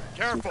 Ooh. Some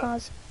Careful.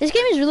 cars. This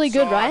game is really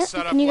good, right?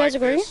 Can you guys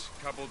agree?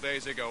 A couple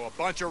days ago, a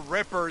bunch of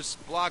rippers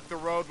blocked the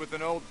road with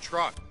an old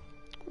truck.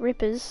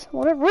 Rippers.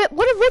 What are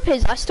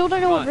rippers? I still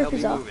don't know what Come on, help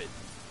rippers me are. move it.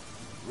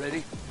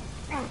 Ready?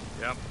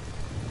 Yep.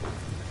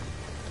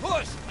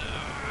 Push!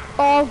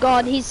 Oh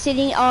god, he's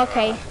sitting. Oh,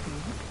 okay.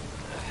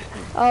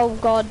 Oh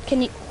god, can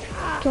we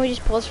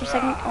just pause for a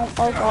second? Oh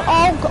god.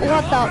 Oh god,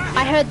 what the?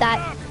 I heard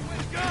that.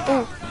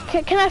 Oh,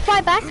 can I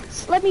fight back?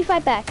 Let me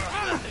fight back.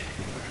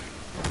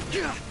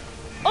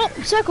 Oh,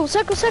 circle,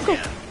 circle, circle.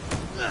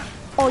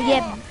 Oh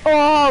yeah.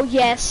 Oh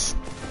yes.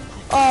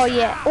 Oh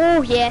yeah.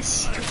 Oh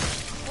yes.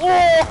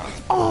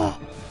 Oh.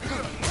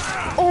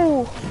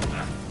 Oh.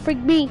 Freak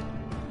me.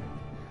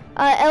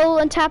 L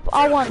and tap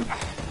R1.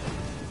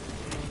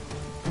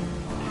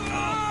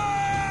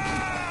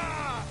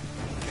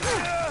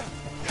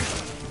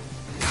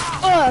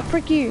 Oh,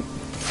 frick you.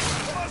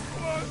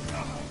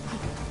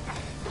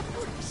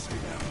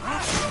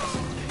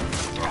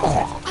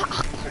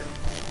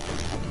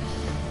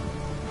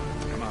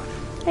 Come on.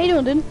 How you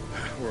doing, dude?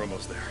 We're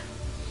almost there.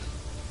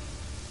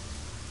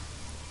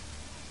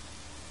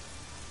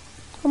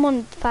 Come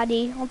on,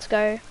 fatty. Let's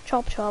go.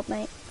 Chop chop,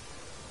 mate.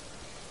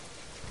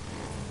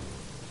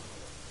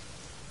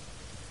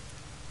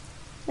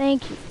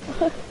 Thank you.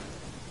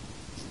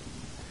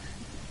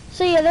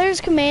 So yeah, there's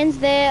commands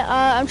there.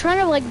 I'm trying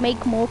to like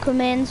make more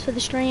commands for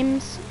the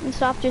streams and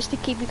stuff just to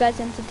keep you guys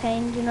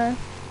entertained, you know.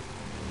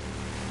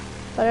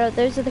 But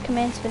those are the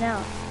commands for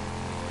now.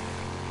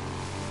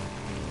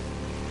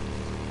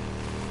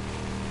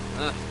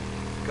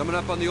 Coming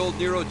up on the old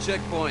Nero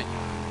checkpoint.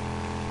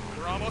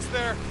 We're almost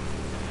there.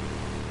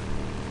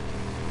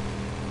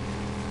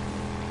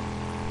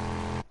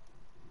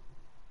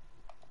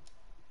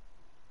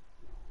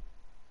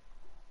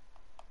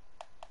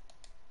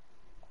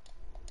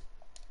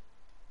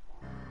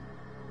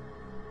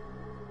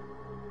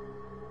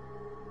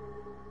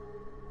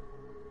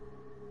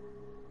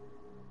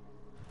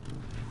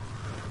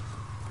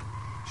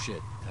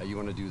 Shit, how you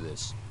want to do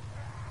this?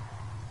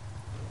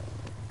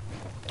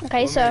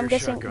 Okay, so I'm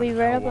guessing Shotgun. we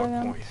read I'll up walk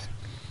on point.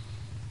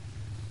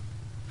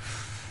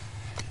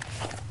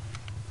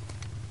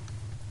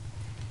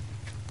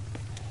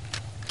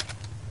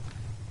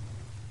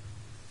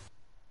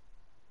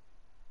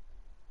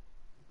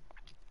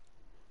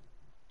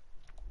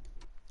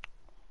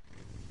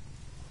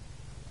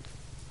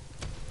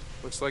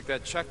 Looks like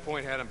that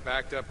checkpoint had him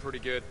backed up pretty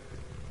good.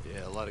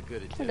 Yeah, a lot of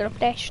good it I did. got a I'd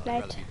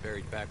flashlight. rather be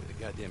buried back with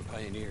the goddamn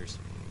pioneers.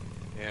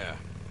 Yeah.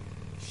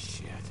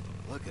 Shit,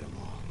 look at them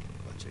all.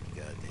 Bunch of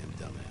goddamn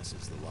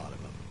dumbasses, the lot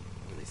of them.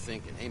 What are they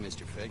thinking? Hey,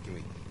 Mr. Fed, can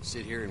we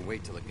sit here and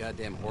wait till a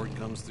goddamn horde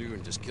comes through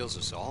and just kills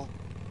us all?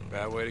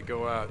 Bad way to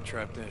go out,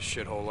 trapped in a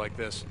shithole like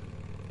this.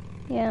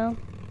 Yeah.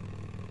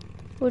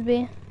 Would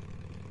be.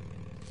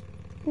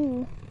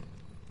 Ooh.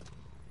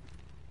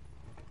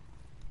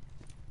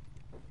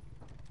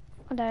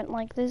 I don't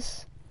like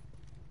this.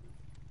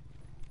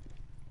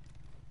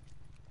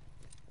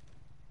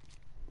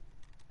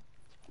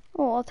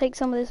 Oh, I'll take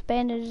some of this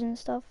bandage and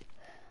stuff.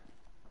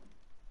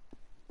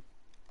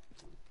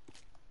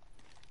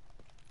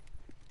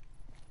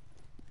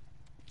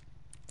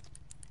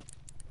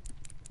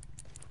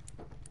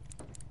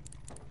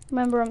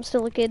 Remember, I'm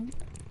still a kid.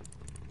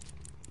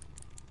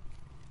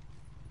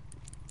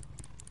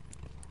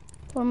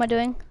 What am I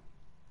doing?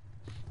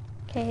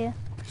 Okay, here.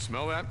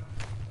 Smell that?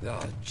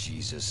 Oh,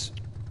 Jesus.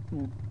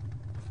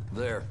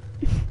 There.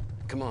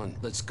 Come on,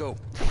 let's go.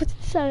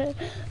 Sounded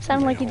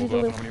like you did a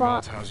little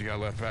fart. How's you got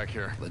left back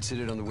here? Let's hit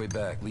it on the way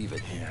back. Leave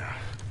it. Yeah.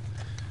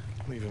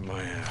 Leave it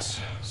my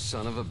ass.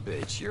 Son of a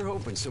bitch. You're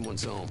hoping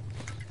someone's home.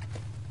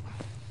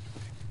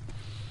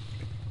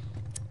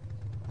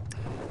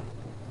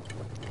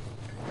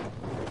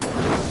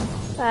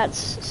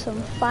 That's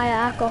some fire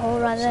alcohol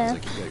right there.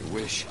 Sounds like you got your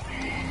wish.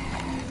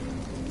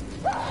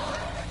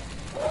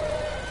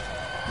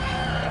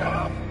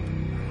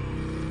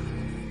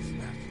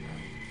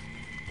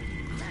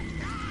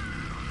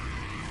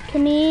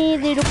 Come here,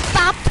 little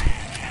pop.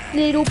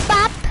 Little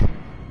pop.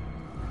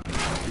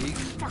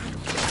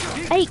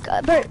 Hey,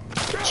 bro.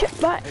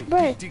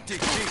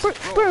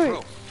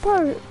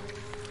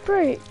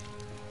 Bro. I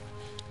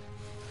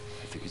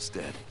think it's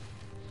dead.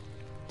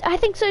 I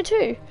think so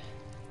too.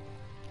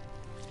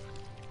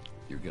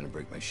 You're gonna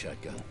break my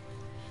shotgun.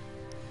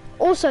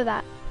 Also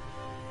that.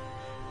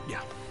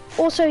 Yeah.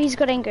 Also, he's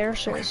got anger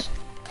issues.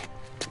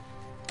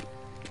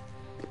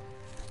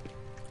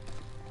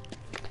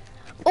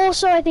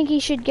 Also, I think he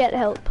should get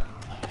help.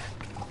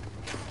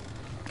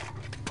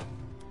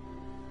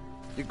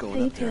 You're going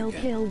Hey up there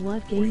again. Telltale,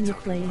 what game you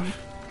playing?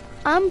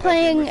 I'm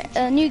playing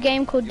a new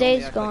game called You only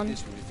Days act like Gone.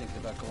 this when you're thinking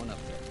about going up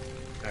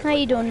there. How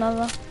you doing,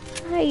 Mother?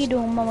 How you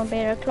doing, Mama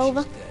Bear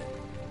Clover? She's dead.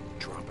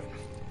 Drop it.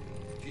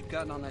 If you'd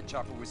gotten on that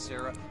chopper with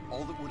Sarah,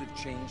 all that would have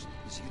changed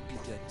is you'd be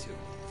dead too.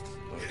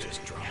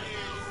 Just drop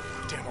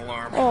it. Damn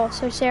alarm. Oh,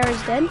 so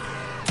Sarah's dead?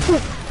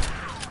 Oof.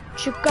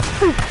 Chica,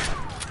 oof.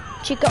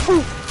 Chica,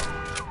 oof.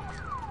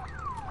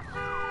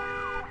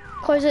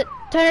 Close it.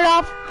 Turn it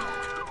off.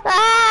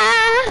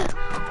 Ah!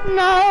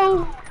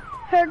 No.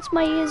 Hurts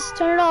my ears.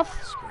 Turn it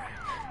off.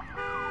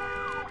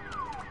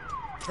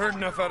 Heard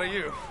enough out of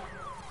you.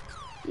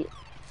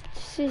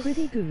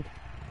 Pretty good.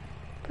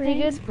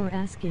 Pretty Thanks good. for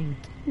asking.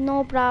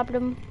 No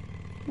problem.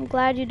 I'm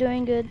glad you're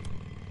doing good.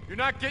 You're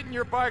not getting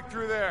your bike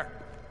through there.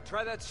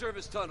 Try that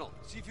service tunnel.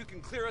 See if you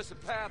can clear us a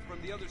path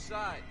from the other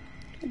side.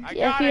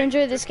 If you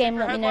enjoy this game,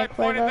 let me know,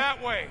 Clover.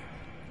 That way.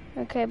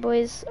 Okay,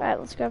 boys. Alright,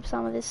 let's grab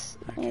some of this.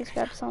 Let's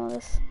grab some of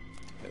this.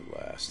 At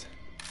last.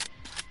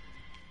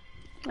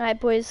 Alright,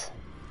 boys.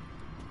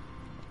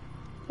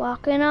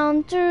 Walking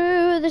on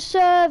through the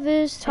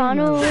service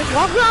tunnel.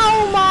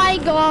 Oh my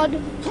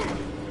god!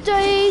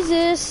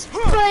 Jesus!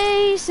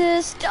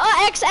 Places!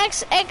 Oh,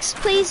 X,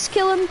 please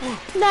kill him!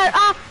 No,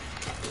 ah!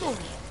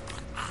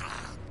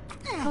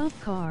 Cop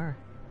car.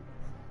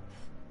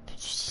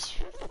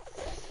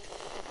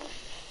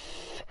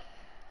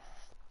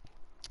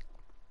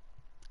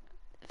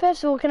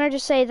 First of all, can I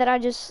just say that I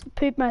just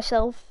pooped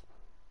myself?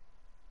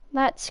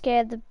 That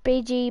scared the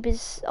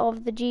bejeebers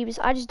of the jeebers.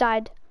 I just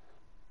died.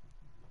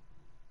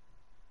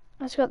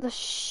 I just got the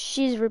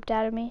shiz ripped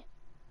out of me.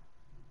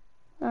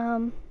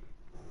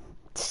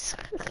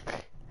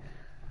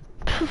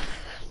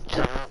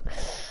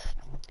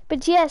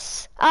 But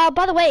yes,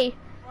 by the way,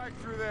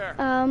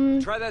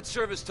 Try that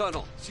service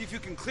tunnel. See if you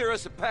can clear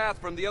us a path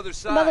from the other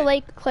side. by the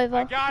way,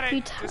 Clover. Got if you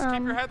it. Just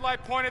keep your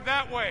headlight pointed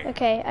that way.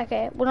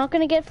 Okay, we're not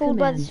gonna get fooled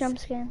by this jump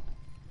scan.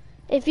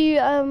 If you,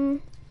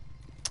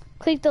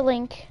 click the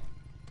link.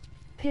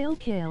 Pale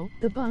Kale,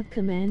 the bot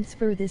commands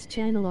for this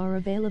channel are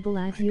available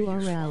at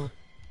URL.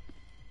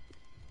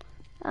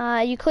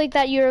 You click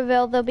that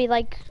URL, there'll be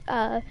like,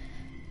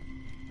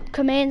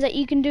 commands that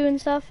you can do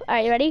and stuff.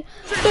 Alright, you ready?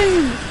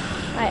 Boom!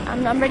 Alright,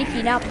 I'm ready for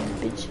you now,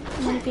 bitch.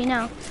 I'm ready for you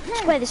now.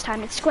 Square this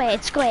time, it's square,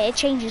 it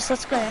changes,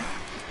 let's go.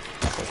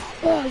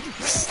 Oh,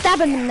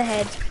 stab him in the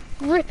head.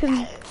 Rip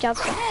him,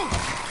 Johnson.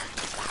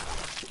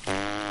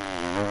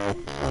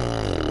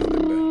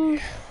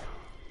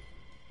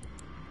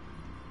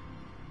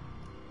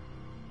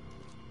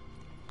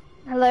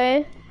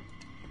 Hello?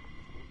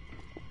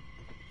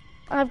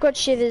 I've got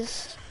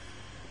shivers.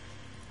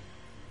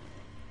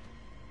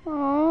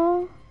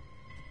 Aww.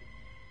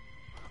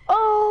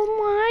 Oh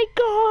my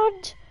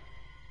god!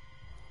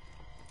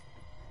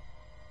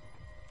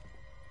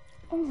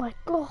 Oh my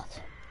god.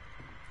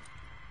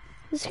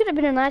 This could have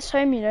been a nice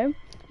home, you know.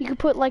 You could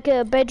put like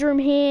a bedroom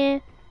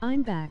here.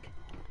 I'm back.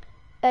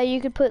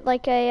 You could put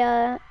like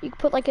a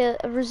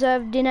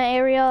reserved dinner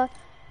area.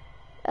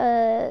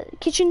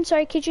 Kitchen.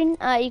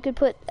 You could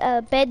put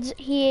beds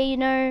here, you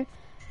know.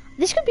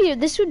 This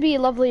would be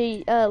a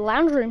lovely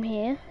lounge room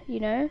here, you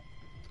know.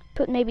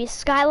 Put maybe a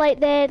skylight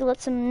there to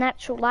let some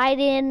natural light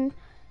in.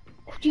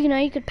 You know,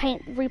 you could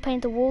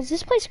repaint the walls.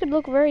 This place could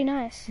look very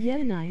nice.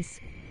 Yeah,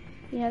 nice.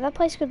 You know, that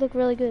place could look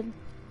really good.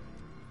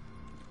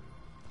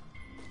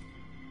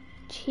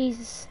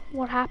 Jesus,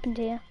 what happened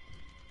here?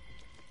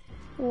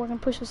 Oh, I can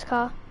push this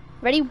car.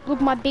 Ready? Look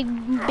at my big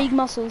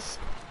muscles.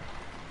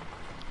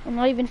 I'm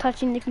not even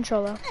touching the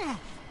controller.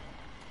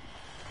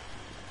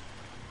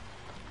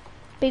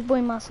 Big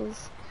boy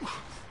muscles.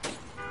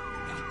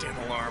 Damn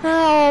alarm.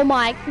 Oh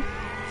my.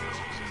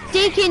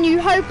 Deacon, you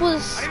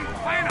hopeless. I didn't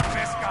plan on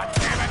this,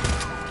 goddammit.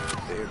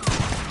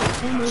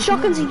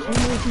 Shotguns.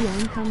 Emoji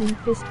oncoming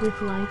fist with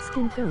light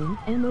skin tone.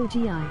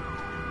 Emoji I.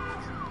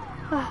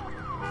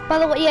 By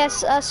the way,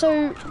 yes.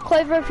 So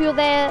Clover, if you're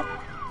there,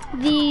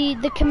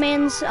 the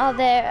commands are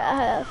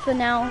there for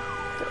now.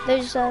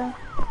 Those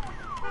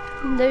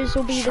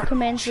will be the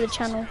commands for the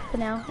channel for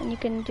now, and you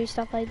can do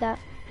stuff like that.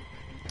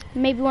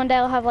 Maybe one day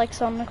I'll have like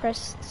some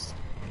requests.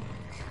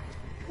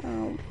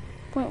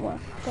 What?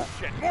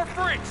 Shit, more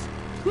freaks!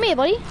 Come here,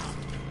 buddy.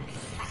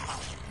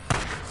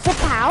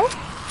 What-pow?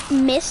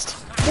 Missed.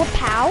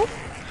 What-pow?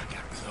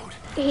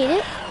 Hit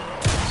it.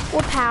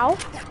 What-pow?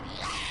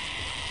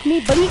 Come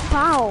here, buddy.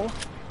 Pow.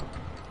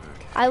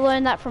 I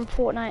learned that from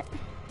Fortnite.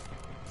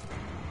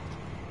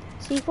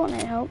 See,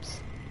 Fortnite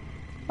helps.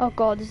 Oh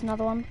god, there's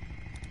another one.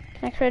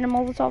 Can I create a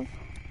Molotov?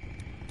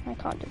 I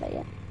can't do that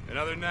yet.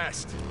 Another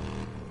nest.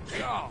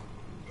 Oh.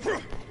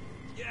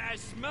 Yeah, I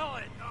smell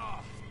it. Oh.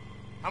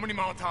 How many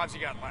Molotovs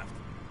you got left?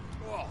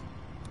 Whoa.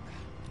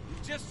 You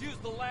just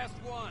used the last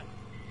one.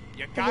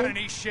 You got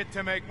any shit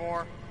to make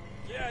more?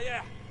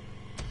 Yeah.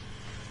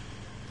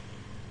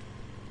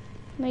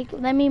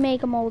 Let me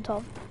make a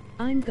Molotov.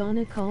 I'm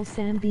gonna call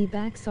Sam B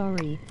back,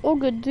 sorry. Oh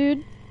good,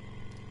 dude.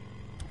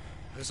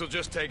 This'll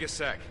just take a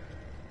sec.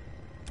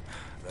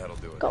 That'll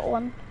do it. Got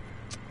one.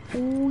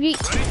 Ooh, yeet.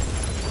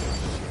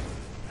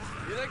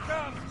 Here they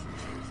come.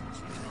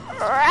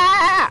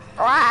 Rah,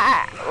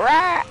 rah,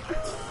 rah.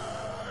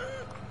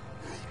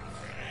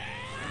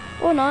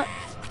 Or not.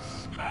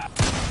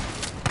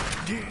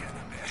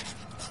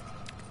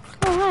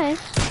 Oh, hi.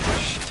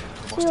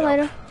 See you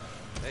later.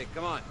 Hey,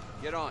 come on.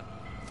 Get on.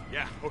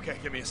 Yeah, okay,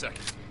 give me a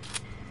second.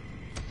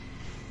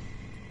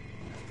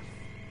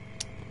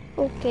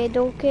 Okay,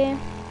 dokie.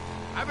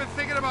 I've been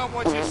thinking about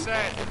what you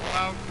said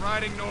about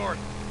riding north.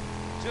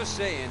 Just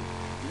saying,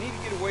 you need to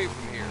get away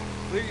from here.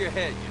 Clear your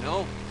head, you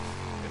know?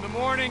 In the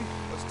morning,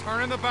 let's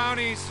turn in the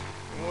bounties,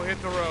 and we'll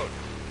hit the road.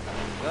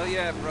 Well,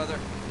 yeah, brother.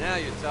 Now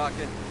you're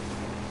talking.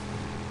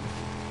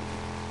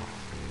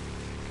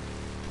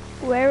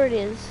 Where it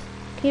is.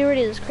 Here it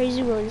is,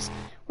 Crazy Willie's.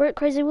 We're at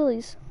Crazy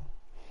Willie's.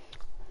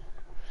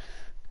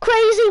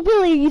 Crazy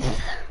Willie's!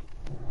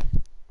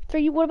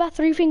 What about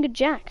Three Fingered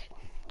Jack?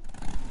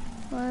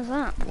 What is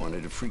that?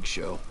 Wanted a freak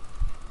show.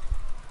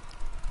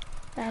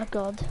 Oh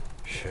god.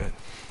 Shit.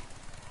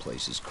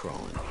 Place is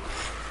crawling.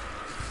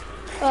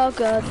 Oh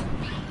god.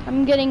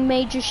 I'm getting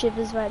major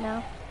shivers right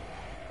now.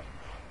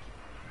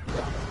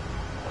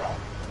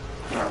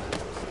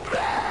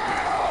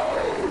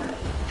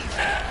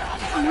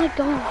 Oh my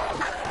god.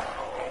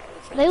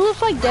 They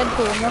look like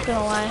Deadpool, I'm not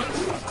gonna lie.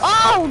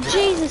 Oh,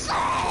 Jesus!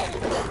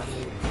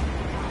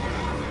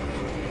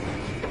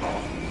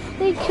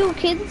 They kill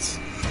kids?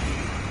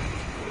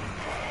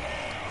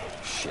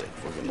 Shit,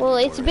 Well,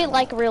 it's a bit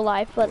like real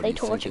life, but they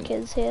torture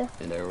kids here.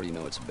 And I already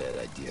know it's a bad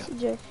idea. It's a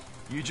joke.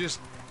 You just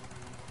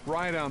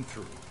ride on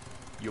through.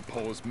 You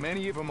pull as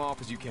many of them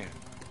off as you can.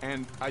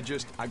 And I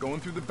go in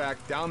through the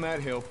back, down that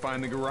hill,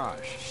 find the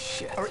garage.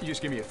 Shit. All right, you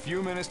just give me a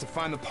few minutes to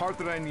find the part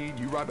that I need.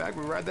 You ride back,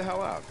 we ride the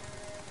hell out.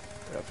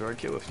 After I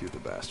kill a few of the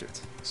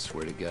bastards.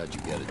 Swear to God,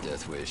 you got a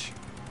death wish.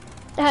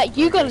 You Like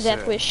got I a death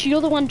said, wish.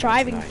 You're the one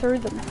driving tonight. through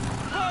them.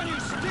 Come on, you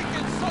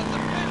stinking sons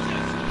of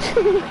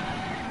bitches!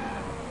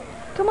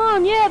 Come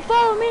on, yeah,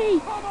 follow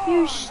me,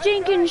 you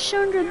stinking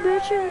sons of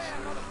bitches.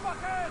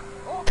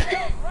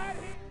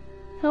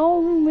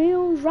 Home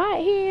wheels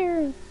right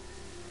here.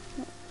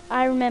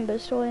 I remember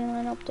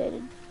storyline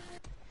updated.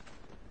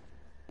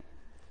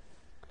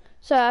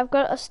 So I've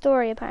got a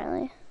story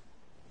apparently.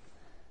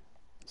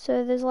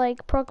 So there's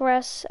like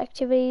progress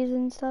activities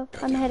and stuff.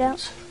 I'm head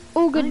out.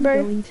 All good, I'm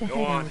bro. going to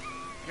head out.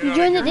 You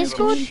join the I'm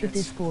Discord? going to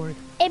Discord.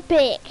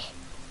 Epic.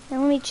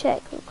 Now let me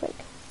check real quick.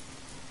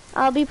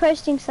 I'll be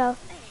posting stuff.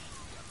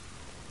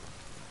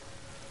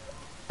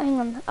 Hang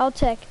on, I'll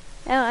check.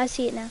 Oh, I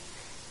see it now.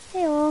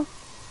 Hey all.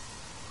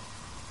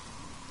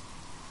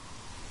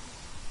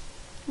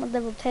 I'm at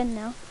level 10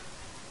 now.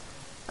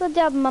 Good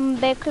job, Mum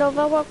Bear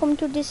Clover. Welcome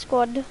to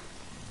Discord.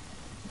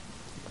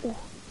 Ooh.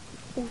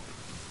 Ooh.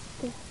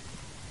 Ooh. I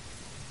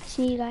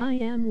see you guys. I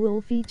am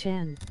Wolfie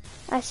Chan.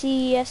 I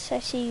see, yes, I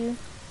see you.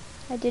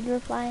 I did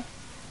reply.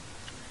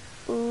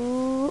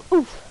 Ooh,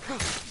 oof.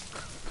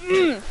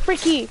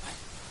 Freaky.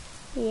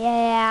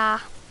 Yeah.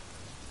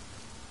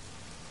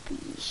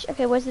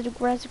 Okay, where's the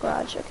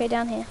garage? Okay,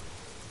 down here.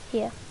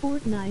 Here.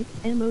 Fortnite,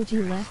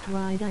 emoji left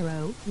right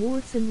arrow,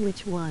 Watson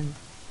which one?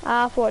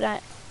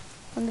 Fortnite.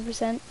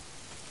 100%.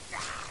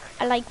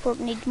 I like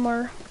Fortnite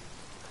more.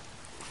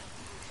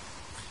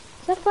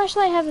 Does that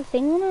flashlight have a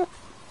thing on it?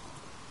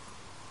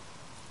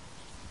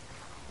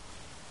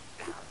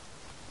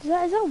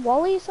 Is that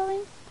Wally or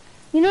something?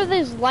 You know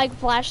there's like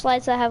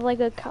flashlights that have like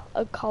a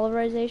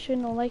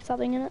colorization or like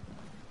something in it?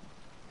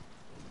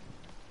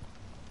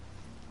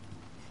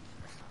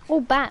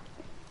 Oh, bat.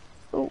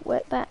 Oh,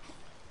 wet bat.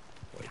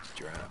 Let's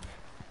drop.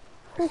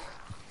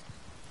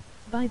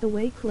 By the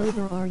way,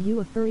 Clover, are you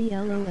a furry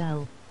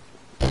LOL?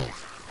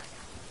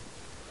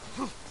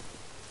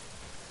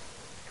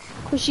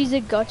 Cause she's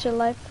a gotcha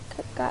life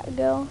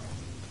girl.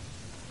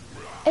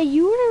 Hey,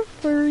 you are a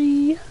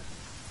furry.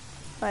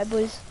 Alright,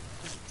 boys.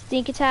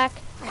 Sneak attack.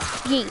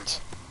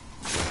 Yeet.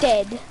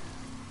 Dead. Deke,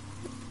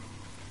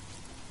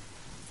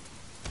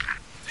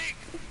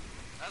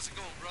 how's it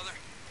going, brother?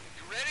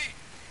 You ready?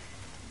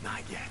 Not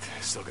yet.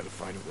 Still gotta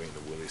find a way into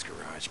Willie's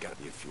garage. Gotta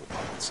be a fuel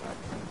pump inside.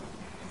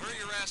 Hurry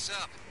your ass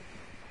up.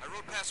 I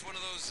rode past one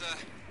of those,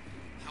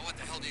 what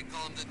the hell do you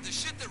call them? The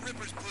shit that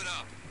Rippers put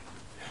up.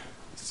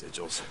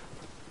 Sigils.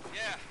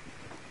 Yeah.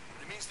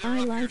 It means they're I up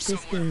here like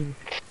this somewhere. game.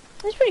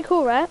 That's pretty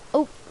cool, right?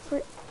 Oh,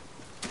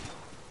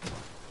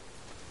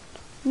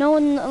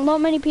 not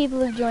many people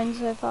have joined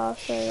so far,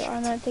 so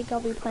I don't think I'll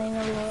be playing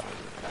a lot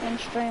on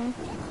stream.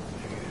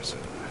 Maybe there's a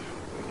way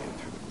in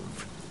through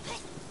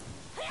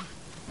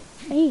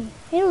the roof.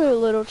 Hey,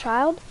 little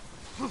child.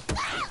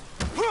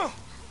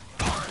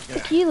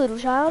 Look you, little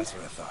child. That's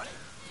what I thought.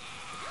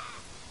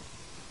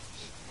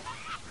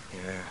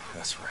 Yeah,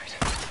 that's right.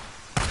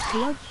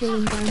 Blood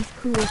chilling guns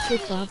cool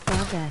shit Bob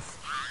S.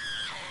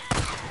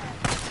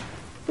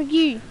 For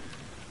you.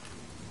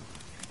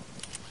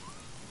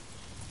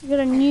 I got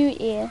a new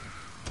ear.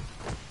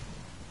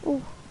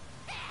 Ooh.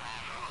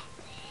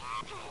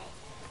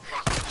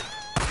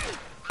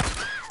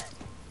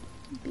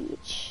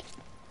 Bitch.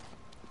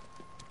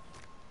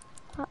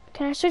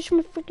 Can I switch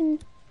my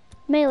freaking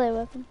melee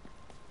weapon?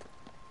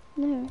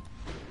 No.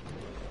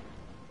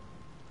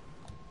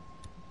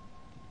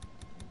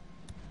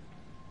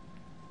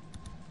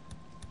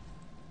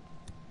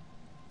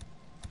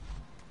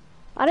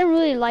 I don't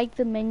really like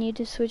the menu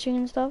to switching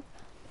and stuff.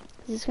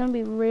 'Cause it's gonna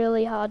be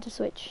really hard to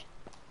switch.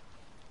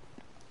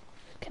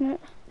 Can I?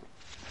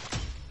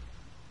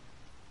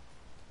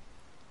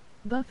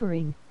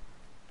 Buffering.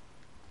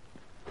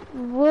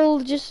 We'll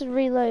just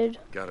reload.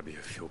 Gotta be a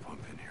fuel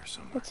pump in here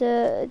somewhere.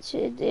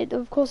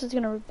 Of course it's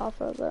gonna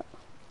buffer, but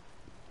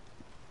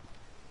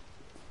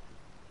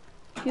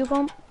fuel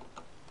pump.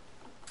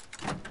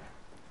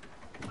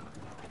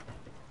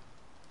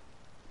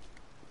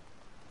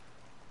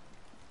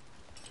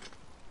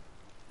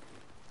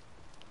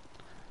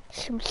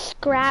 Some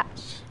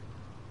scraps.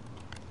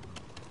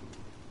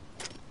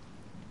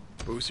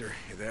 Boozer,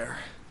 you there?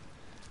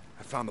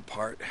 I found the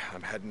part.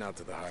 I'm heading out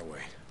to the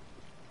highway.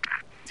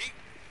 Deke,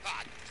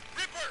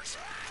 Rippers!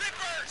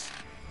 Rippers!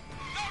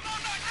 No,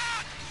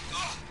 ah!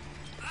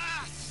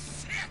 Oh,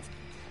 shit!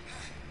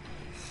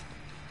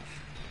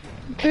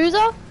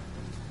 Cruiser?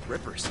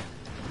 Rippers.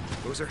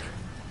 Boozer?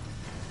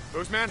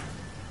 Boozman?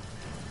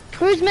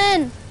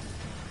 Cruiseman!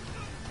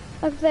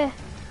 Up there.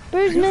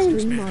 Cruiseman!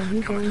 Stream, are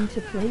you going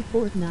to play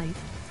Fortnite?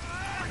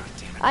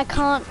 I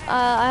can't,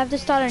 I have to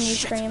start a new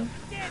stream.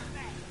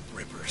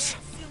 Rippers.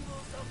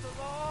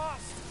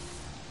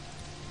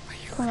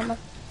 Pulling up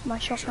my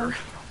shotgun.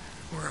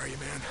 Where are you,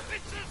 man?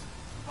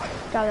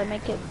 Gotta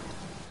make it.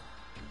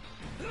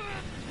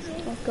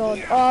 Oh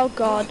god, oh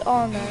god,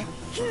 oh no.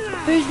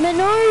 Cruiseman,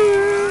 no!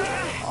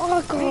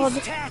 Oh god.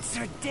 These tats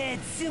are dead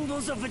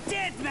symbols of a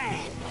dead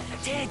man.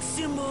 Dead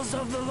symbols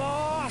of the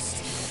lost.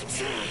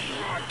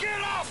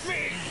 Get off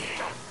me!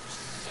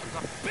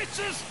 The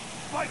bitches!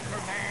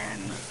 Biker man!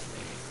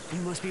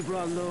 You must be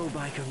brought low,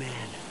 Biker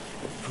man.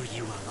 For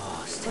you are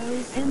lost.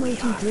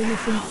 MOT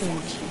Grimacing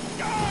French.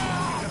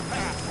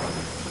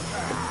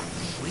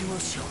 We will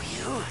show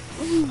you.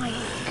 Oh my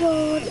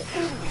god.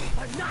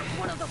 I'm not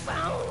one of the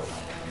found.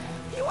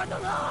 You are the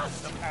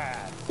lost.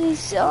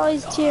 His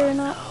eyes tearing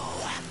up.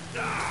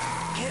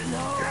 Get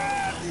low.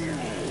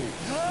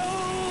 Go!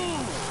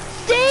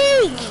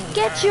 Deke!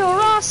 Get your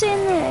ass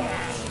in there!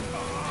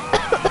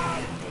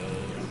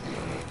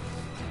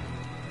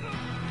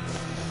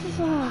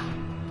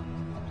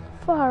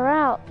 Far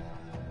out.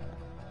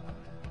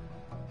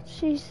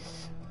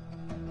 Jesus.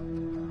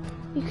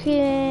 You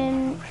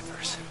can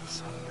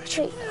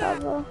take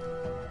cover.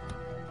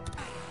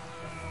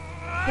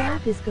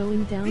 Crap is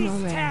going down These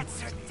already.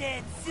 tats are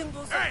dead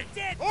symbols of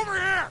dead. Over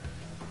here!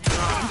 The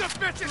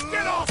bitches,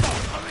 get off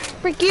of me!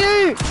 Freak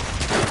you!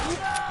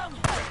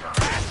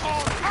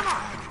 Asshole, come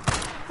on!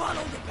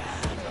 Follow the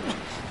path.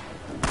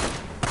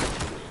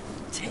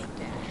 Take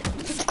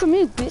that. Come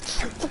here,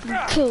 bitch. Fucking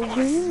kill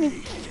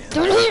you.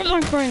 Don't hit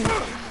my friend.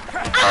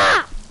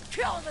 Ah!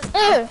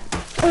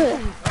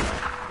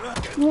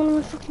 You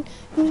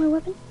want my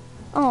weapon?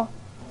 Oh.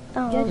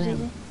 Oh, that was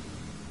easy.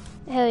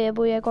 Hell yeah,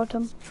 boy, I got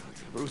him.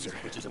 Boozer.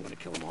 Bitches, I'm gonna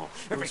kill them all.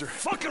 Boozer.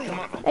 Fucking come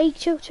on! Hey,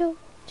 chill.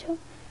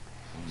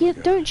 Yeah,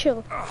 don't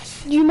chill.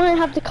 You might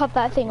have to cut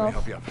that thing off.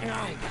 Help you up.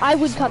 I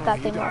would cut that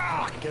thing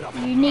off.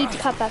 You need to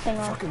cut that thing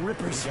off. Fucking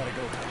Rippers. Gotta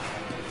go.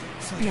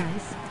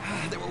 Nice.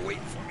 They were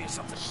waiting for me or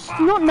something.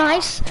 Not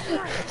nice.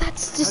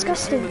 That's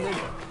disgusting.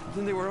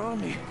 Then they were on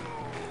me.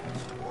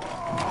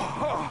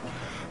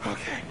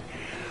 Okay.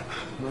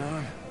 Come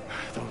on.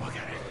 Don't look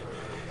at it.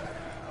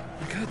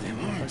 Goddamn,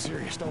 I'm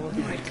serious. Don't look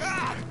at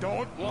it.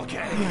 Don't look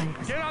at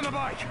it. Get on the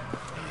bike.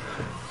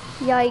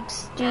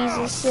 Yikes,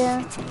 Jesus,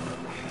 yeah.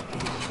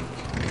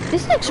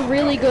 This looks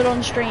really good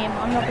on stream,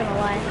 I'm not gonna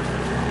lie.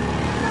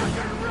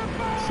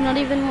 It's not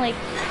even like...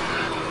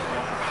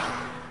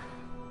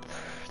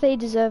 They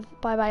deserve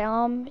bye-bye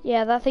arm.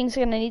 Yeah, that thing's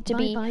gonna need to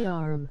be... Bye-bye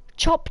arm.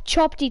 Chop,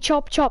 chop.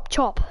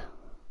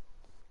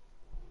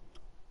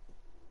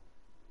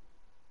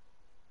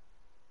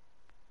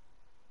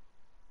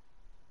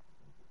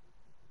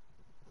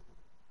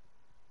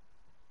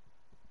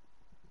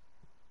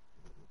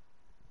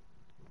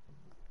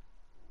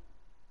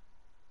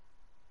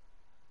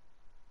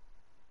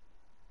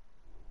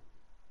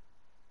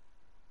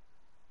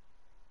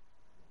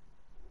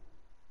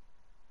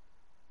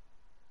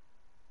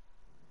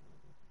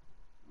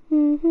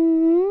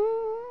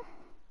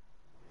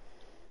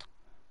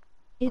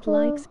 It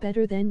Hello? likes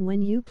better than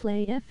when you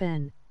play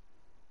FN.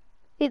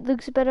 It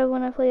looks better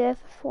when I play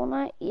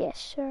Fortnite? Yes,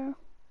 sir.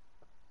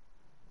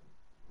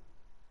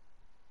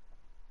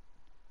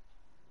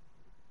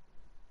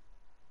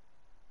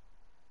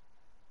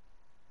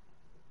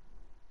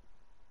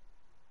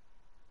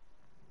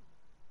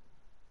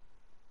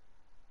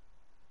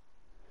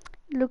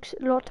 Looks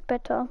a lot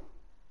better.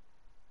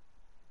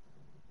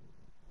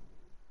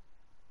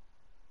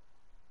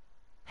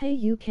 Hey,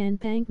 you can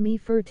thank me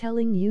for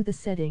telling you the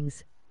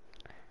settings.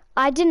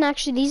 I didn't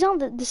actually, these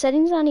aren't, the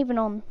settings aren't even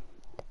on.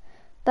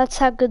 That's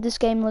how good this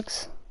game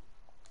looks.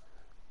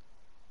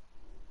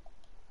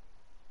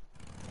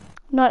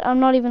 I'm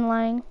not even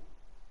lying.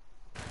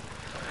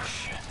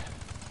 Shit.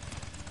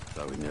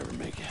 Thought we'd never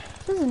make it.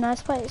 This is a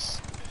nice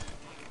place.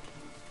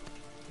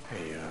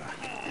 Hey,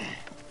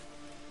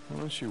 why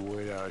don't you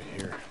wait out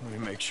here? Let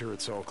me make sure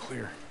it's all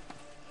clear.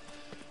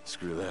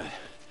 Screw that.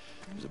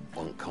 There's a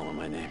bunk calling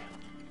my name.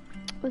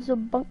 There's a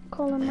bunk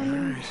calling my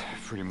name. Alright,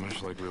 pretty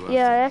much like we left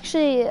Yeah, it.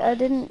 actually, I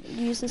didn't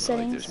use the Not like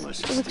settings. there's much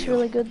to It looks steal.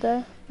 really good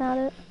though, at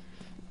it.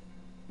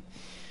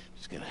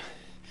 Just gonna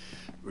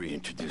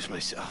reintroduce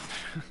myself.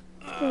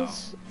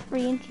 Just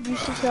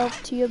reintroduce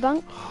yourself to your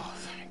bunk. Oh,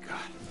 thank God.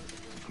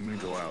 I'm gonna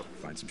go out,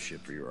 find some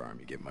shit for your arm.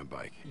 You get my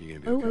bike. You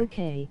gonna be Oh,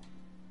 okay?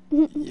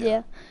 okay.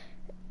 Yeah.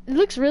 It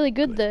looks really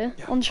good though,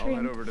 Yeah, on I'll head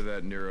stream. over to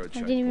that Neuro I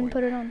checkpoint. didn't even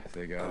put it on.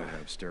 They gotta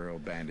have sterile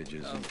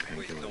bandages and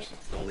Wait, painkillers.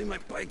 don't leave my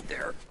bike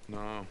there.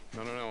 No.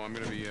 I'm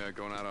gonna be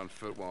going out on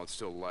foot while it's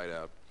still light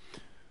out.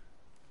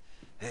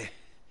 Hey,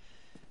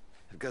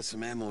 I've got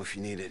some ammo if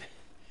you need it.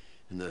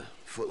 In the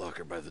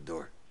footlocker by the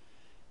door.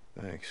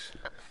 Thanks.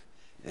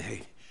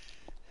 Hey,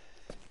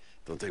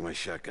 don't take my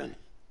shotgun.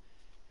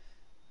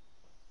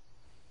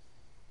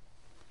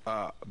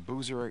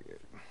 Boozer.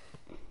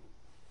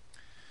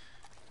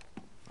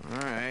 All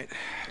right.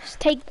 Just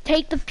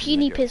take the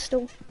puny Okay.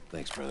 pistol.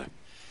 Thanks, brother.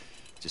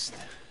 Just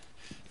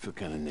feel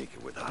kind of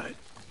naked without it.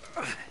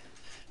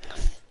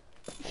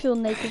 Feel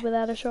naked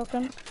without a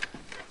shotgun.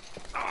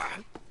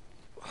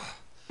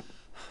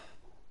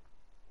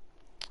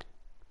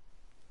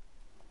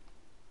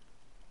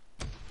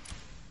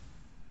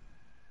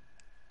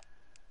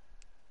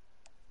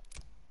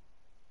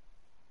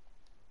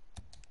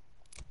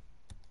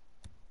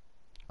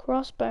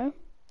 Crossbow.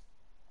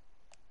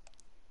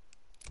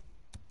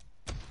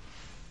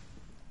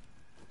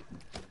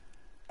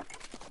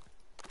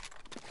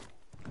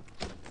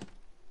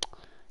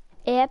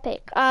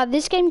 Epic.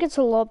 This game gets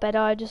a lot better,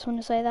 I just want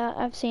to say that.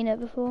 I've seen it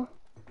before.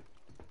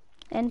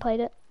 And played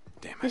it.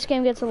 Damn it. This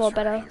game gets a lot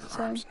Boozer, better, Your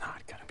so... arm's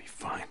not gonna be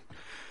fine.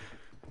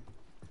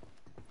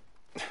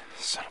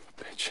 Son of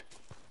a bitch.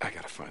 I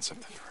gotta find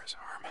something for his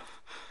arm.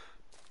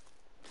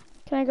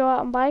 Can I go out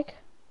on bike?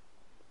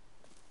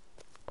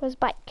 Where's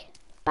bike?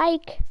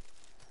 Bike!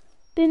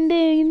 Boom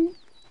boom!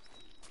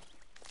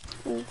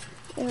 Ooh,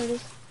 there it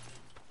is.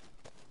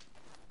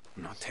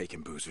 I'm not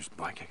taking Boozer's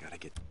bike. I gotta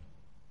get...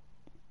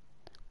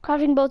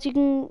 Crafting bolts, you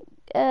can,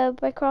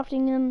 by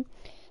crafting them,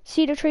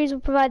 cedar trees will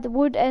provide the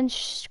wood and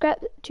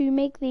scrap to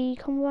make the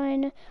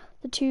combine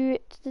the two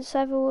to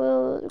decipher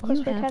will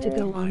You have to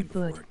go on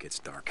Before foot. it gets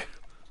dark.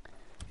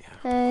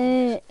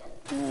 I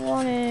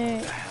want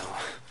it. The hell?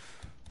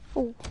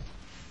 Oh,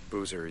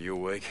 Boozer, are you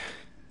awake?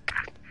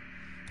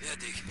 Yeah,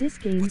 Deke. This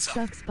game What's up?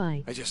 sucks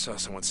by. I just saw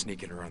someone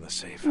sneaking around the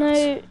safe house.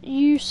 no,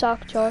 you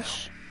suck,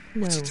 Josh.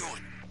 No. What's he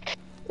doing?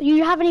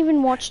 You haven't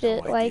even watched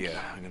it, No like... idea.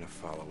 I'm gonna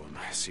follow him.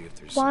 See if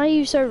there's... Why are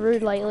you so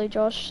rude lately,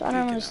 Josh? I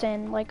don't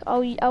understand. Like, are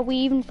we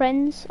even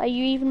friends? Are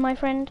you even my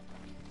friend?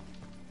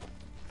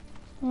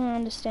 I don't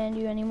understand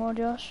you anymore,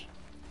 Josh.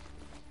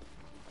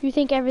 You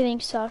think everything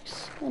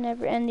sucks, and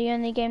the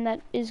only game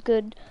that is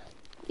good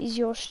is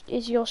your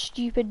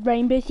stupid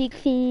Rainbow Six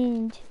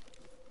Siege.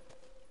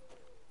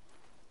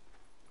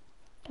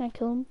 Can I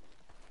kill him?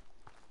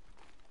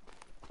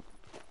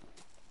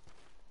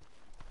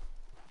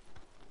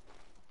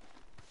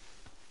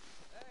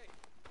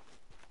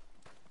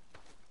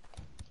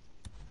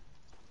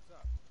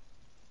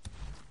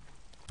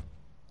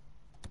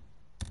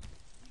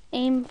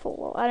 Aim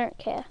for, I don't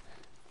care.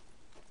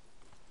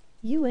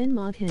 UN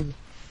mod him.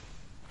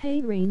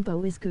 Hey,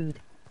 Rainbow is good.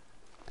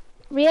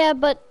 Yeah,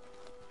 but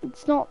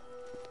it's not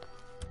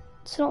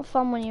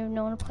fun when you have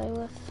no one to play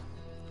with. So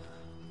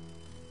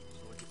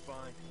what'd you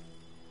find?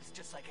 It's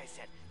just like I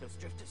said. Those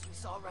drifters we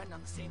saw riding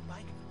on the same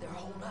bike, they're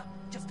holed up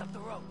just up the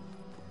road.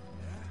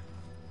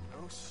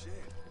 Oh, shit.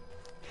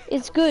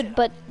 It's good,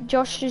 but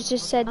Josh has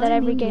just said that I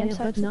every mean, game yeah,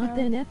 sucks. but not now.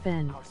 then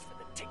FN. Ours for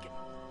the ticket.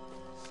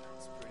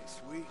 Sounds pretty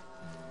sweet.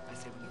 I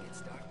say when it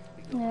gets dark,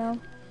 we go Yeah.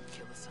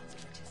 kill the sons of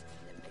bitches,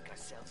 then make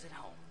ourselves at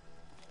home.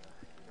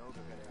 No,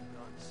 they're gonna have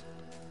guns.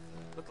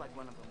 Looked like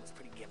one of them was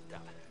pretty gimped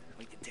up.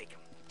 We could take him.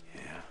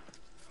 Yeah.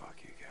 Fuck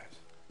you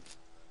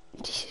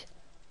guys.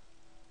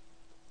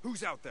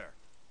 Who's out there?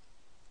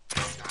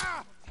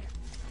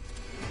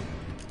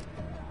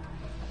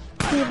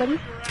 Hey, buddy.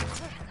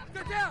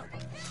 Get down!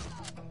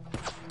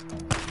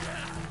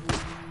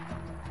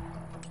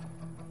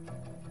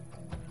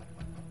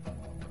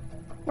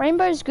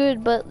 Rainbow's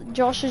good, but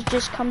Josh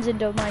just comes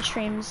into my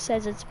streams,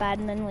 says it's bad,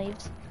 and then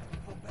leaves.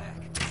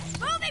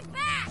 Move it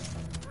back!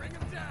 Bring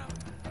him down.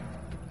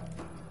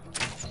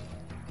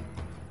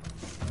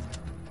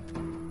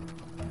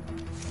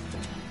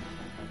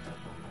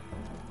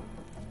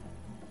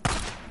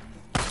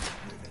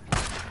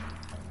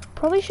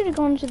 Probably should have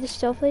gone to the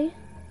stealthy.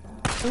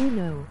 Oh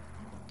no.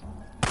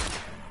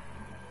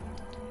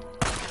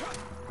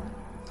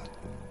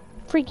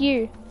 Freak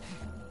you.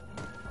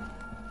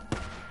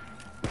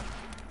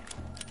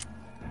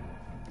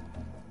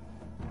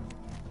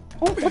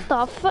 Oh, what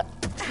the fuck?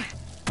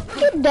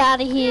 Get out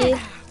of here.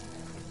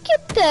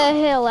 Get the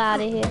hell out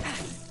of here.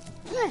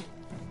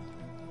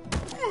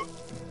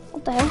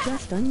 What the hell?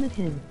 Just unmute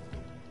him.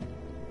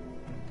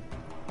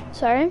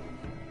 Sorry?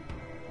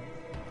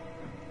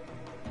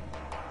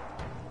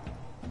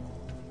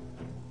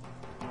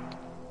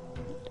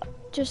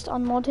 Just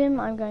unmod him,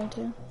 I'm going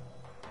to.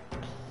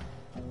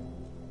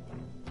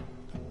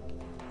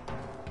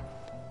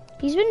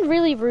 He's been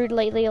really rude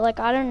lately,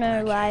 like, I don't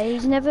know, like,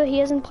 he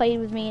hasn't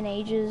played with me in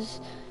ages.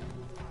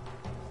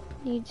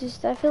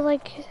 I feel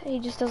like he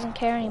just doesn't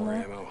care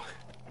anymore.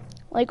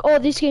 Like, oh,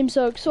 this game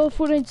sucks, oh,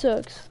 Fortnite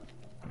sucks.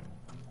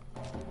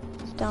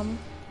 It's dumb.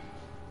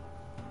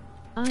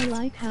 I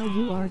like how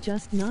you are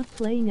just not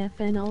playing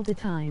FN all the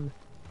time.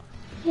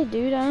 Yeah,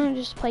 dude, I don't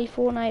just play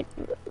Fortnite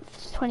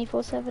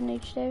 24/7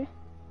 each day.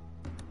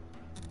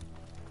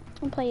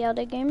 I play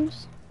other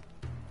games.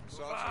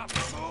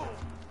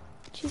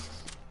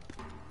 Jesus.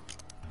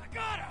 I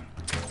got him.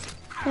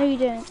 No, you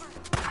didn't.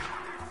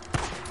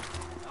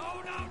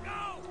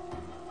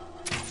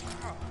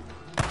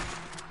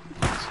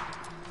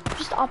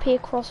 Just up here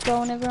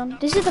crossbowing everyone.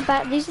 This is the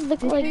back. These are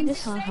the like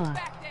this.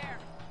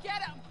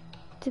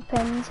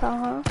 Depends,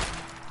 haha.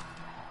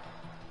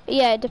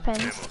 Yeah, it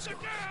depends.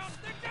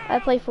 I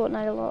play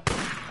Fortnite a lot.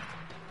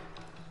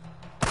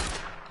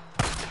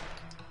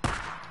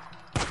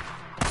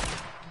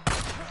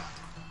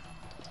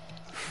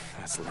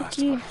 That's the last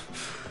you. one.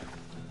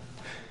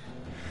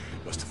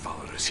 Must have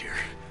followed us here.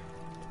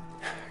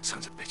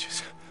 Sons of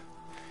bitches.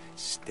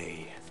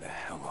 Stay the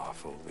hell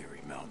off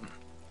O'Leary Mountain.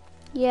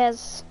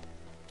 Yes.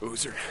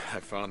 Boozer,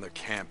 I found their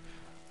camp.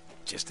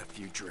 Just a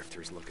few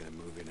drifters looking to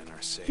move in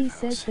our safe He house.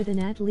 says that and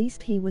at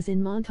least he was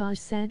in montage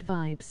sad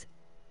vibes.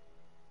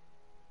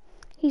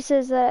 He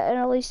says that, and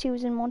at least he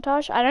was in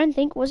montage. I don't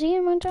think, was he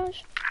in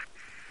montage?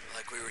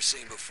 Like we were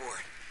saying before,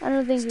 I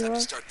don't think it's he time to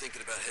was. start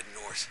thinking about heading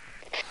north.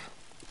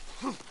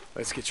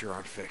 Let's get your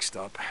arm fixed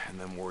up and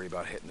then worry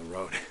about hitting the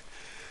road.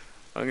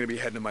 I'm gonna be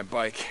heading to my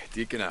bike.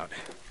 Deacon out.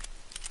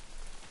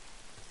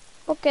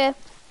 Okay.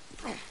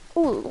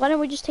 Ooh, why don't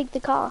we just take the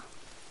car?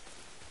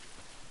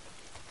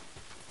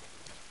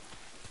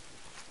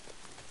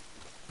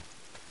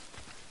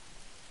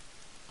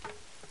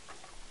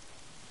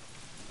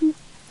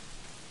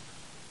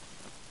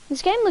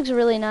 This game looks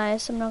really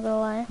nice, I'm not gonna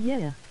lie.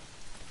 Yeah.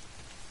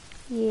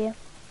 Yeah.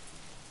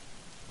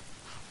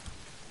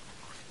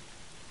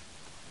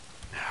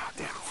 Oh,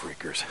 damn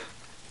freakers.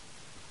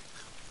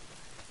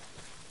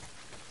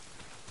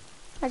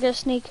 I gotta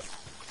sneak.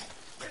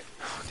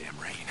 Oh, damn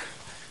rain.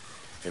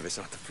 If it's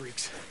not the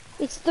freaks. It's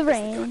the it's the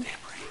rain. goddamn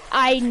rain.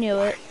 I knew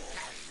it.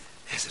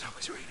 Is it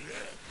always raining?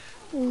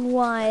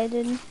 Why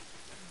didn't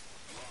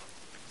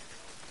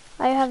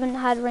I haven't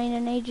had rain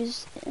in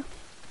ages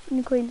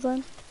in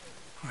Queensland.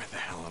 Where the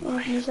hell am In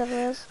I? New South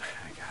Wales.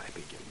 I gotta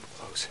be getting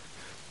close.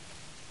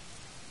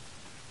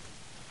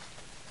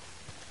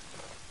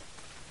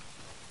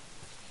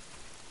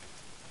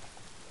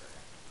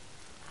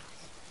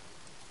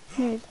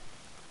 Move.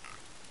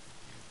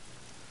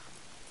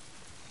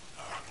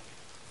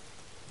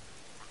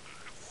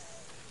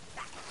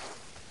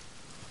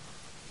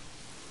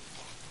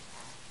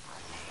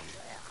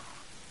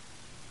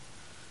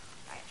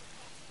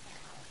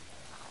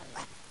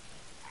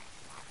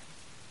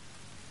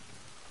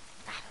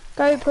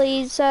 Go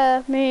please,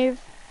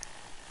 move.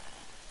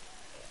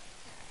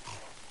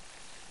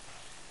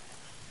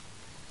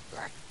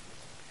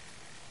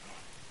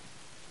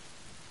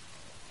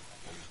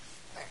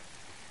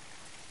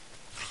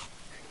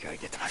 Gotta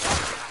get to my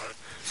car.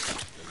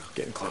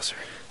 Getting closer.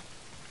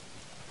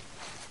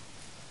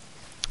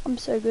 I'm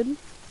so good.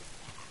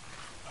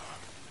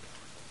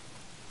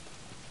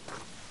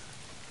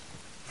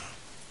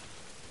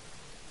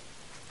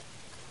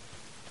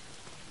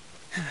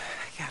 I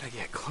gotta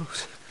get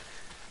close.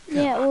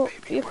 Yeah, well,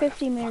 baby, you're where the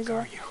 50 meters fuck are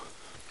away. you?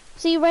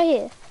 See you right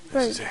here.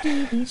 This is it. He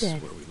This is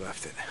dead. where we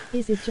left it.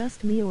 Is it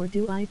just me or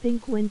do I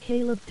think when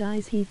Caleb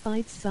dies he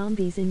fights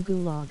zombies in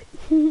Gulag?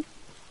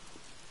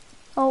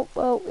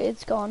 Oh,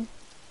 it's gone.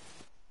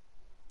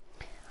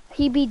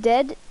 He be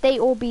dead, they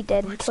all be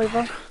dead,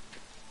 Clover.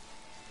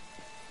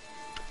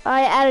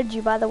 I added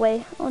you, by the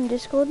way, on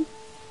Discord.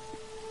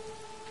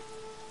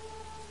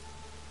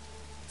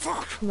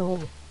 Fuck!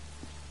 Lol.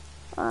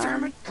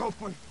 Damn it,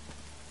 Copeland!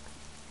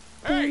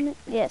 Damn it.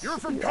 Yes. You're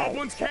from you are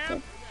Copland's camp?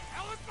 accepted. The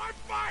hell is my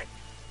bike?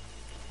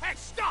 Hey,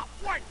 stop!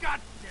 White,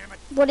 god damn it!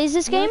 What is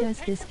this What game? is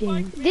this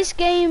game? This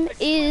game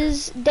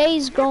is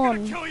Days I'm gonna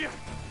Gone. kill you!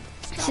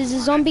 This is a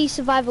zombie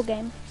survival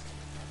game.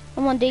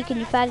 Come on, Deacon,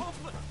 you fatty.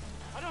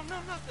 I don't know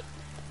nothing.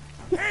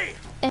 Hey!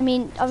 I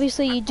mean,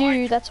 obviously you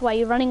do. That's why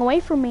you're running away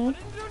from me. I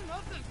didn't do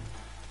nothing.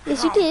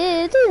 Yes, you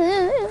did.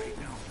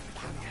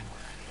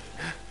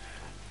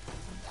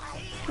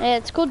 Yeah,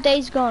 it's called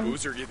Days Gone.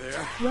 Boozer, you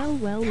there? Well,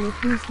 look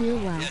who's here,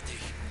 wow.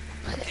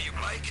 Hey, you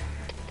Blake?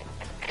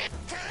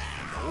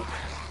 Nope.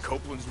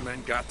 Copeland's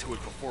men got to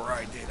it before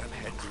I did. I'm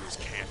heading to his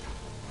camp.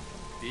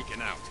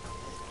 Deacon out.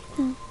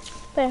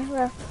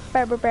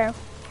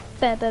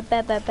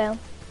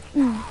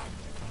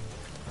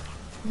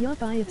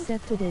 Yup, I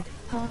accepted it.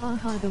 Ha ha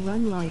ha, the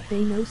run like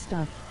they know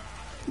stuff.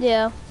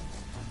 Yeah.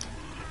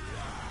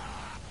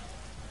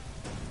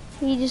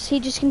 He just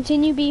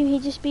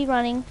be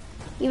running,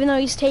 even though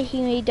he's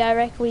taking me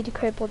directly to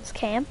Copeland's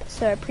camp.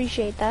 So I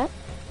appreciate that.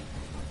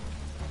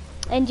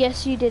 And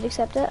yes, you did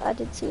accept it. I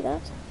did see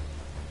that.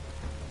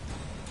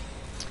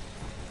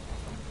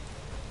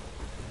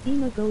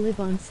 I'ma go live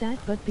on Sat,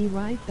 but be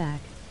right back.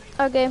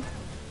 Okay.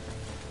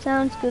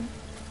 Sounds good.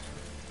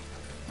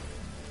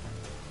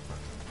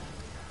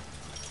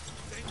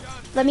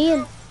 Let me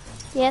in.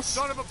 Yes.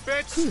 Son of a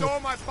bitch stole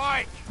my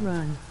bike.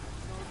 Run.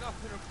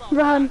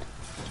 Run.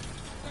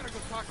 Gotta go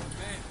talk to the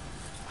man.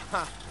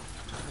 Huh.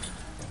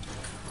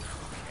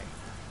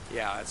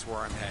 Yeah, that's where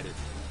I'm headed.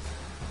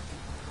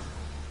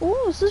 Ooh,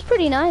 this is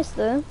pretty nice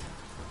though.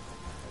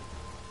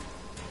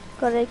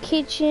 Got a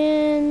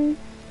kitchen.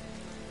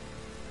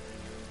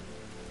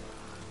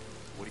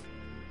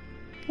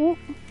 Ooh.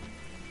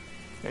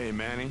 Hey,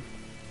 Manny.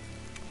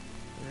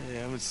 Hey,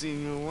 I haven't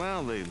seen you in a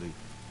while lately.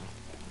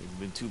 You've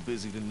been too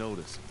busy to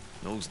notice.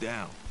 Nose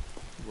down.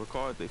 Work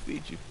hard, they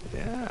feed you.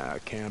 Yeah,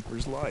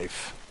 camper's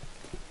life.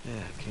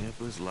 Yeah,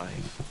 camper's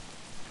life.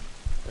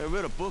 I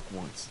read a book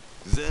once.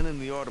 Zen and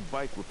the Art of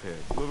Bike Repair.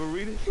 You ever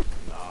read it?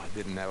 No, I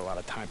didn't have a lot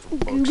of time for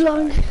books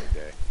Gulag. back in the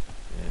day.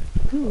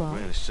 Yeah. Gulag.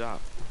 Ran a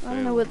shop. I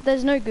don't know what.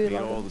 There's no gulag Made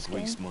all in the this game.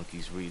 grease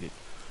monkeys read it.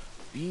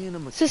 Being a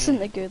mechanic This isn't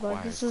the gulag.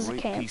 requires This is a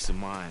great camp. peace of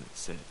mind, it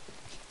said.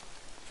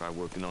 Try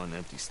working on an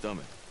empty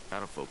stomach.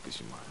 That'll focus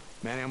your mind.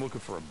 Manny, I'm looking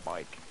for a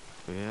bike.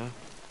 Yeah?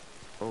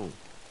 Oh.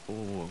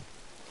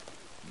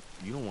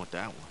 You don't want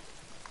that one.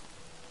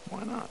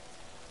 Why not?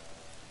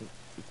 It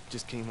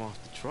just came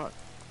off the truck.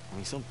 I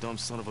mean, some dumb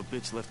son of a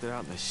bitch left it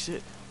out in the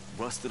shit.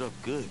 Rusted up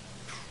good.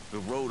 It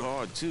rode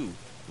hard, too.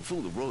 The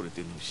fool that rode it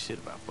didn't know shit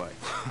about bikes.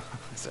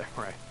 Is that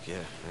right? Yeah,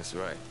 that's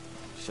right.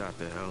 Shot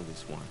the hell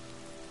this one.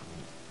 I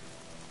mean,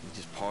 he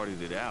just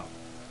partied it out.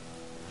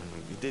 I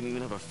mean, it didn't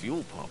even have a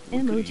fuel pump. We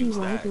could've Emoji used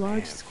like that.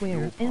 large Man, square.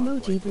 fuel pump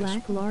Emoji like this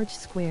black one. large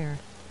square.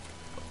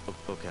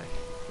 Okay.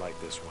 Like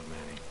this one,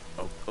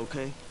 Manny.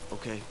 Okay.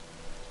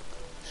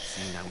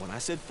 See, now when I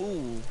said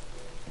fool,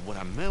 what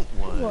I meant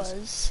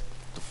was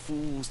the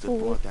fools that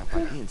brought that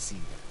bike in. See,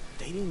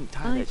 they didn't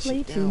tie I that play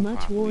shit too down much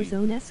properly,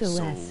 Warzone so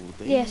SOS.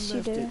 they Yes, you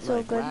left do. it It's all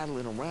like good.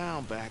 rattling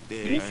around back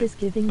there. This is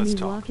giving Let's me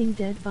talk. Walking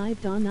Dead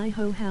vibe. Don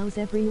Iho, how's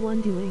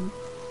everyone doing?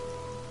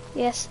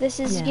 Yes, this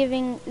is Yeah.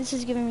 giving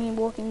me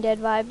Walking Dead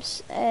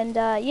vibes, and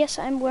yes,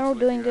 we're all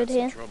doing good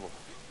here.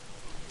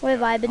 We're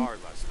vibing.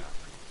 Hard last night.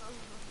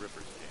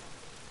 Rippers game.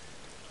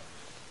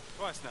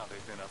 Twice now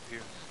they've been up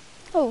here.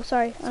 Oh,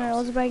 sorry, I don't know, I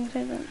was bragging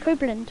something.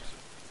 Copeland.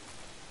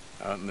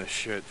 Out in the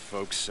shit,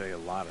 folks say a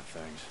lot of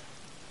things.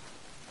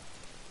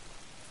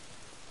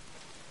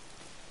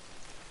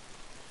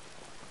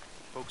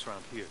 Folks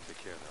around here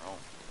take care of their own.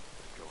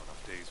 Go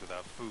enough days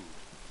without food.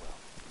 Well,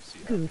 you see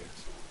how Good.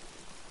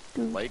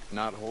 it is. Lake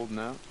not holding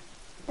out?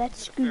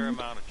 That's Fair good.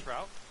 amount of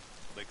trout.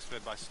 Lake's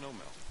fed by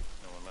snowmelt.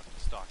 No one left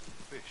to stock the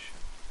fish.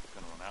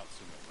 Gonna run out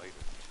sooner or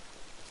later.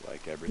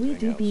 Like everything We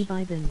do else. be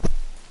vibin'.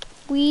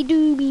 We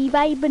do be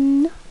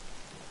vibing.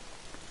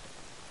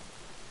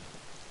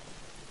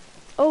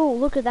 Oh,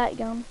 look at that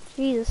gun.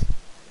 Jesus.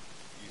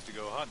 Used to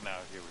go hunting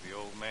out here with the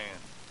old man.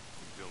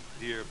 We built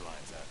deer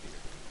blinds out here.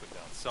 Put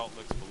down salt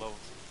licks below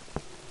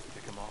us.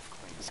 Pick 'em off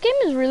clean. This game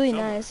is really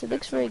Summer, nice. It had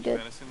looks so very much good.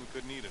 venison we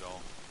couldn't eat it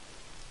all.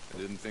 I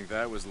didn't think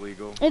that was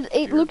legal. It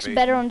Deer looks baiting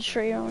better on the back in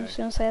stream. the I'm day. just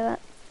gonna say that.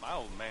 My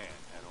old man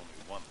had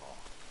only one law.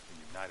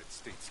 The United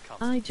States I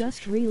Constitution.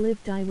 just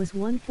relived I was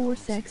 1-4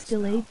 sex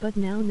delayed, but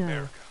now no.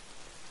 America.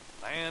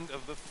 Land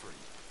of the free.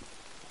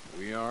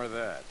 We are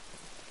that.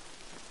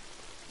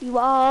 You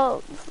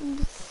are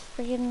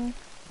freaking.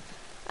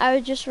 I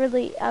just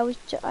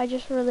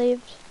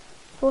relieved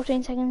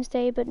 14 seconds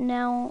day, but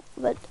now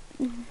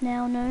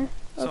no.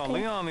 Saw Okay.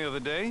 Leon the other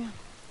day.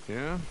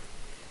 Yeah?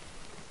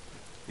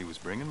 He was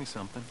bringing me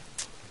something.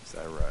 Is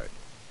that right?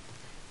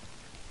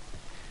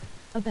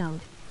 About.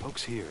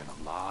 Folks here in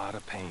a lot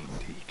of pain,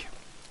 Deke.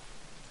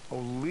 Oh,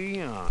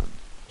 Leon.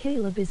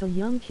 Caleb is a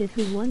young kid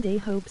who one day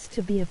hopes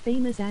to be a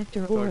famous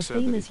actor or a Doug said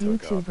that famous he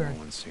took off. YouTuber. No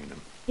one's seen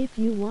him. If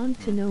you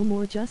want to know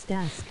more, just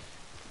ask.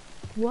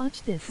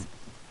 Watch this.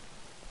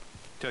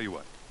 Tell you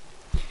what.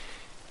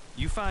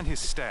 You find his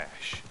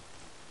stash.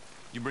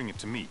 You bring it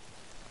to me.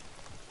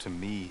 To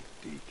me,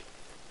 Deke.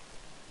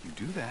 You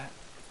do that.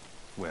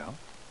 Well.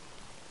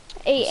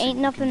 Hey, see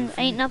what we can do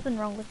for you. nothing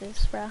wrong with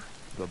this, bruh.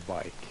 The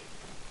bike.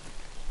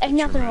 Ain't that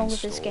your nothing men wong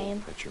with this stole,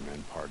 game. That your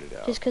men parted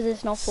out. Just 'cause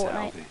it's not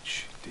Fortnite.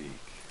 Salvage, Deke.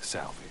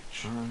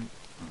 Salvage. All right.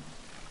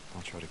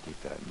 I'll try to keep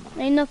that in mind.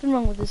 Ain't nothing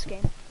wrong with this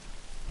game.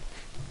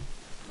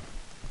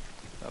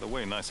 By the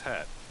way, nice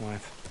hat. What?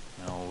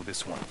 No,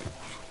 this one.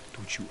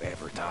 Don't you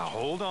ever touch. Now,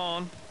 hold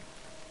on.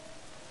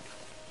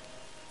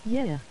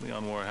 Yeah.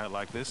 Leon wore a hat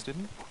like this,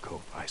 didn't he?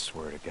 Cope, I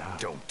swear to God.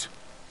 Don't.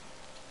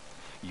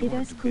 It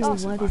is cool.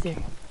 What is it?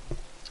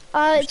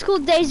 It's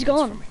called Days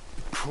Gone.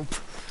 Cope.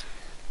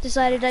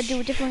 Decided I'd do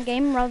a different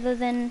game rather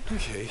than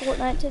Okay.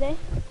 Fortnite today.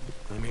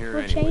 I'm here For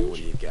a anyway. change? What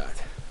do you got?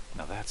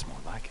 Now that's more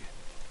like it.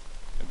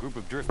 A group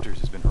of drifters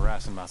has been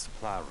harassing my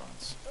supply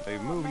runs.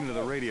 They've moved into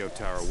the radio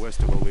tower west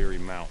of O'Leary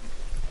Mountain.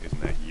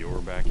 Isn't that your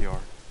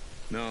backyard?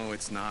 No,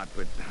 it's not,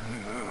 but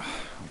I'll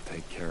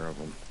take care of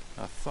them.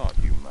 I thought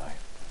you might.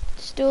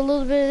 Just do a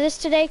little bit of this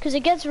today because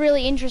it gets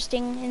really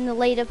interesting in the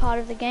later part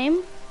of the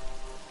game.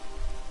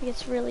 It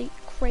gets really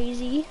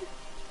crazy.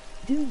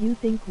 Do you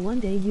think one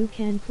day you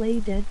can play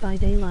Dead by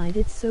Daylight?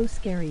 It's so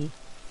scary.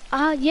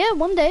 Yeah,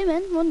 one day,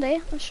 man. One day.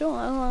 For sure.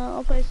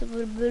 I'll play some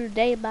little bit of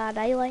Day by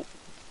Daylight.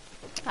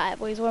 Alright,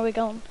 boys, where are we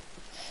going?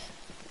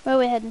 Where are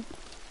we heading?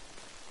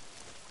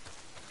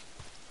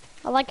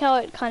 I like how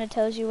it kind of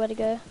tells you where to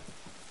go.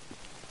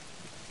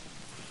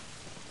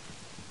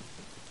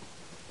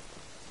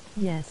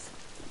 Yes.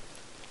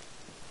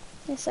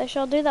 Yes, I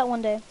shall do that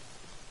one day.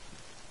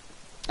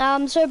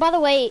 So by the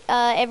way,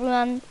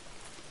 everyone,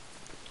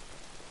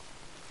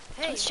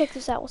 let's check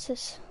this out. What's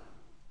this?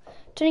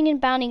 Turning in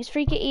bounties.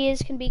 Freaker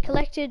ears can be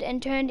collected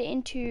and turned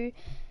into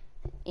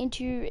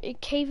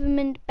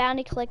caveman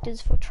bounty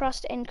collectors for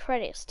trust and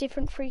credits.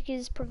 Different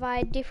freakers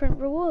provide different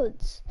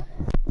rewards.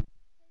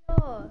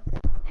 Oh.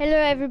 Hello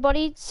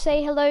everybody.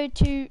 Say hello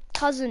to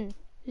Cousin,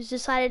 who's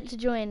decided to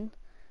join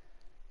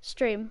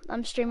stream.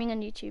 I'm streaming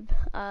on YouTube.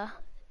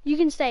 You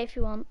can stay if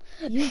you want.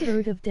 You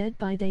heard of Dead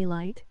by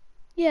Daylight?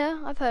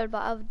 Yeah, I've heard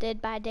of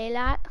Dead by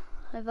Daylight.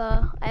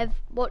 I've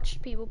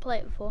watched people play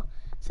it before.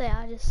 So yeah,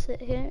 I just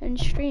sit here and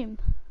stream.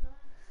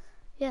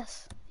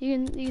 Yes,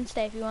 you can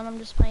stay if you want. I'm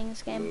just playing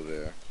this game. Hello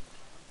there.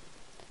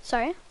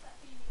 Sorry.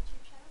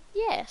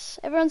 Yes,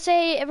 everyone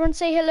say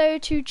hello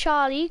to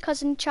Charlie,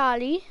 Cousin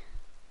Charlie.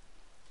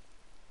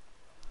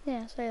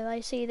 Yeah, so I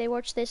see they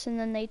watch this and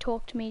then they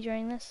talk to me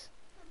during this.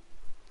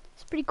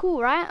 It's pretty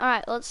cool, right? All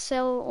right, let's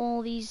sell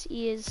all these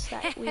ears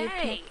that we've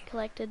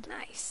collected.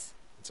 Nice.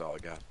 That's all I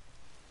got.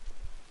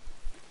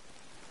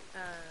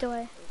 Do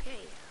I? Okay.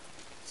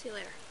 See you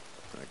later.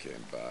 Okay,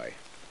 bye.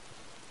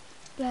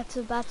 That's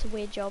a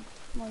weird job.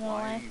 I'm not gonna Why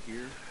are lie. you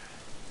here?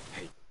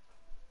 Hey.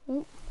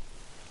 Ooh.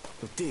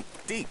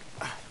 Deke.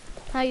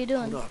 How you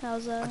doing? Hold up.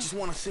 How's I just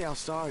want to say how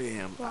sorry I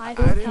am. life?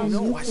 I Can didn't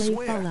know, you I play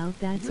swear. Fallout?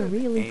 That's You a have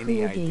really any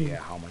cool idea game.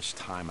 how much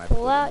time I put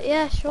Fallout? into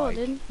Yeah, that sure, bike?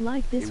 dude.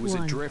 Like this It was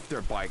one. a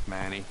drifter bike,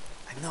 Manny.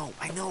 I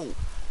know.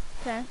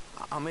 Okay.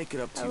 I'll make it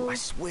up to you, Oh. I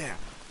swear.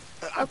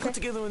 I Okay. put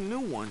together a new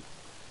one.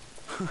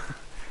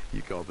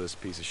 You call this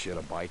piece of shit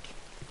a bike?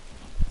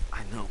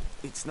 I know.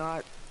 It's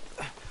not...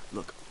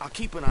 Look, I'll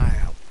keep an eye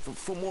out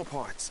for more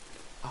parts.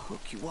 I'll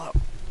hook you up.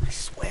 I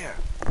swear.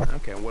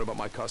 Okay, and what about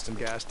my custom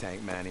gas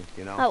tank, Manny?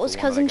 You know, That was the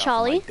one Cousin I got from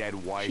my Charlie.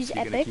 dead wife. She's You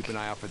gonna epic. keep an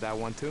eye out for that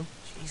one too?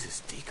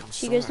 Jesus, Deke, I'm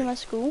She sorry. goes to my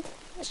school.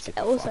 Just That's get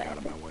the also fuck out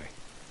of epic. my way.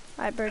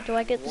 Alright, bro, do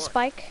I get the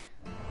spike?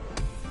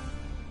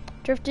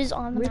 Drifters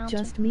on the Rip mountain.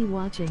 just me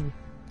watching.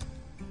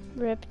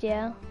 Ripped,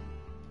 yeah.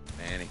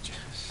 Manny,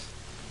 just...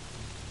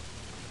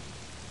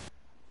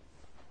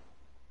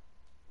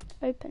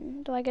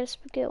 Open. Do I get a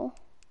skill?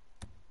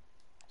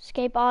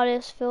 Escape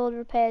artist, field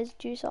repairs,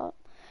 juice up.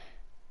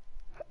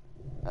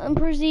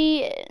 Improves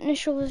the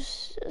initial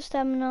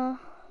stamina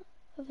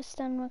of a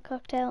stamina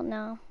cocktail?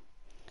 No.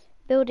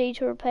 Ability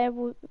to repair?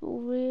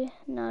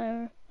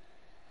 No.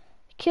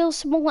 Kill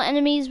smaller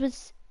enemies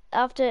with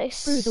after...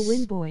 Through the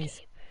wind,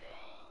 boys.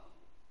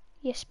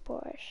 Yes,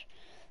 boys.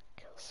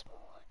 Kill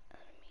smaller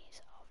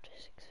enemies after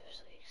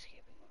successfully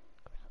escaping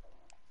gravel.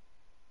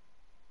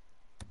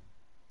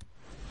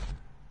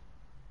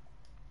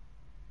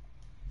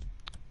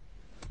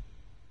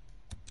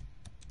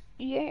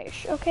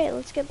 Yes. Okay,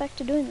 let's get back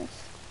to doing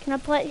this. Can I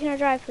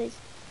drive, please?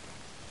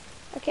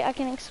 Okay, I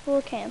can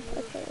explore camp.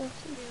 Okay, let's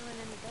see.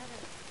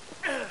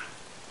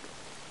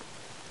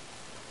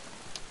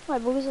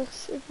 Alright, boys,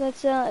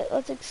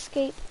 let's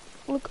escape.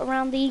 Look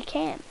around the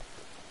camp.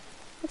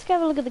 Let's go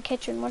have a look at the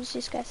kitchen. What is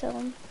this guy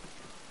selling?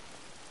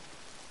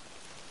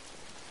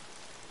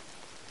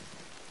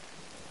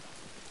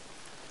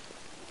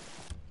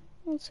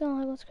 Let's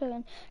go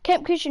in.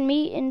 Camp kitchen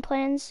meat and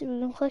plans have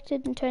been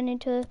collected and turned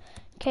into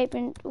cape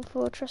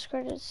for trust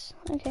credits.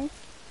 Okay.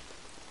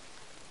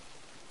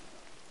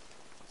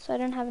 So I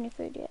don't have any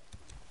food yet.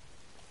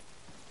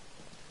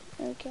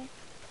 Okay.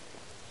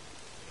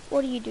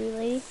 What do you do,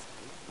 lady?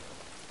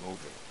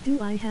 Do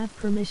I have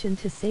permission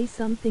to say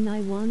something?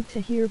 I want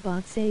to hear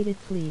Bot say it,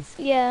 please.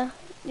 Yeah,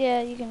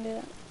 you can do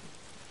that.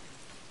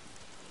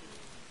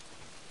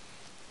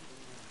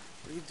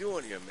 What are you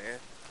doing here, man?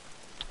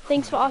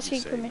 Thanks for What did asking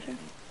you say, permission.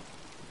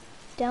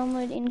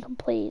 Download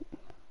incomplete.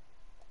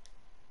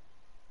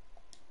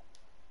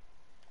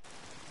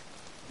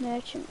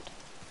 Merchant.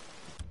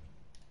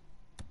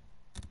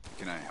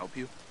 Can I help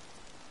you?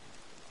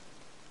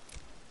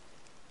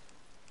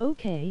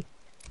 Okay.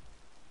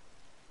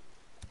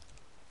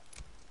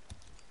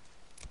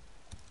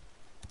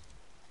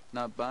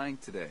 Not buying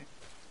today.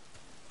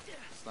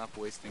 Stop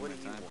wasting my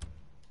time.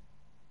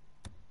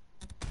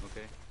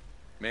 Okay.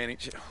 Manny,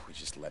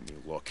 just let me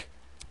look.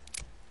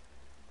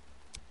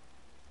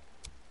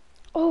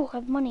 Oh, I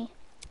have money.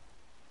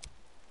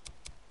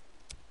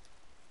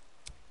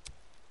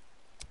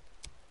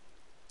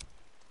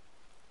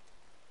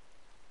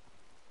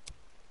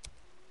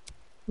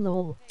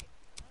 Lol.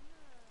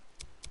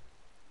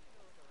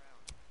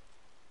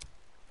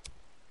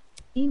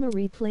 I'ma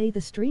replay the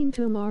stream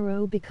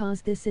tomorrow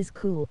because this is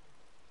cool.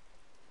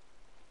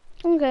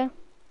 Okay.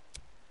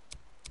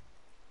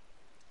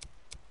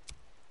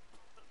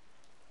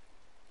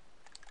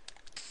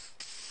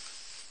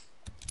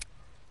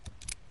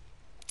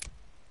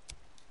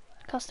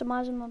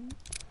 Customizing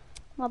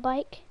my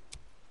bike.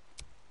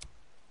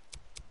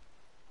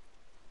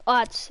 Oh,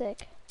 that's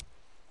sick.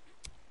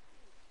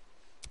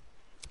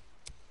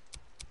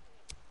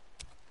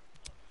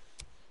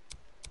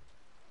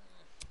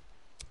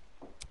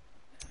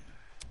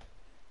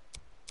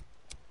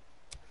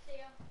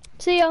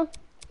 See ya.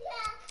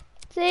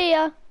 See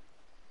ya.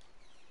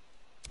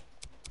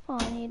 Oh,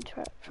 I need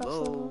trust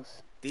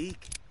levels.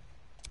 Deke?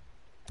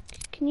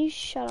 Can you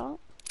shut up?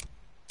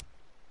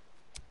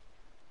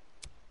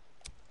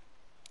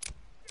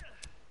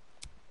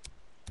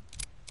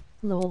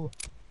 Lol.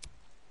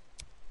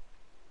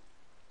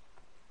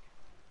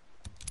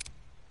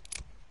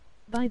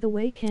 By the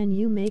way, can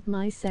you make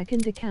my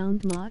second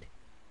account mod?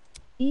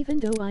 Even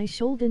though I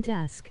shouldn't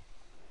ask.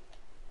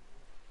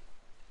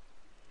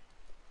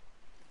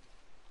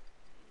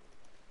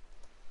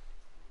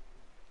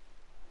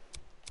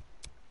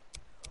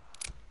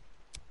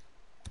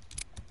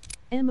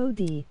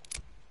 MOD.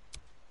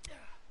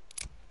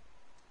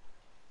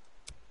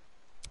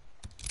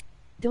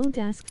 Don't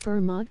ask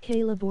for mod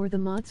Caleb, or the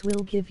mods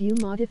will give you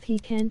mod if he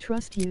can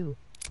trust you.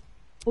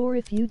 Or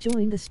if you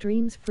join the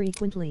streams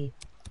frequently.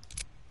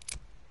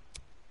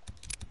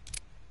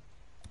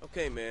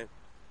 Okay, man.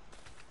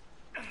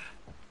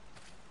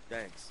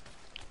 Thanks.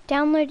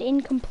 Download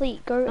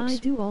incomplete. Go. I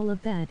do all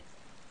of that.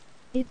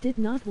 It did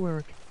not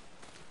work.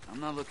 I'm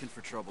not looking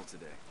for trouble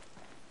today.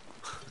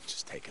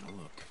 Just taking a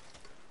look.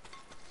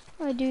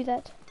 I do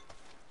that.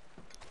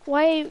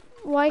 Why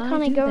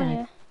can't I go in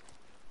here?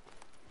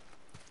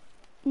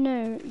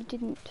 No, you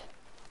didn't.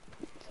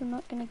 So I'm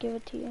not gonna give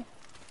it to you.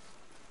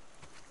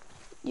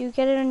 You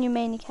get it on your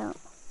main account.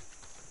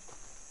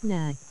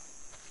 Nah.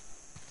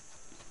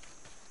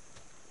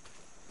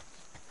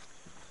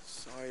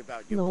 Sorry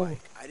about your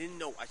bike. I didn't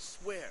know, I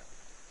swear.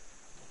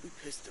 Don't be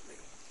pissed at me.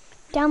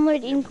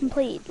 Download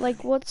incomplete.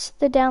 Like, what's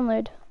the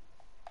download?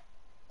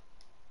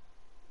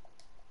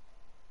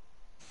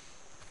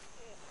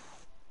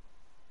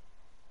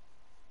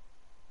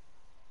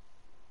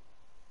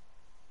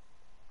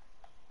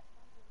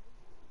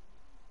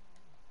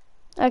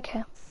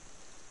 Okay.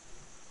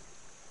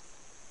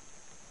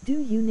 Do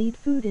you need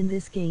food in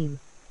this game?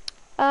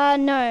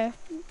 No.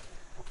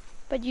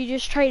 But you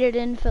just trade it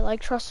in for,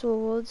 like, trust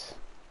rewards.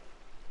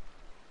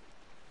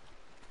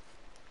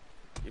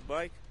 Your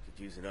bike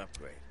could use an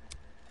upgrade.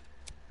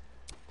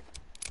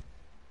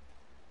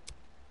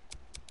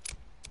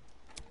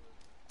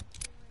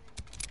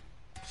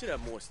 Should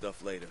have more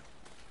stuff later.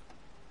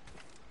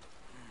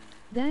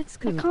 That's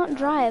good. I can't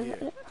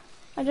drive.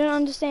 I don't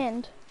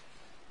understand.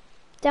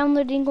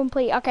 Download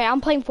incomplete. Okay, I'm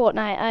playing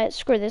Fortnite.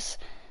 Screw this.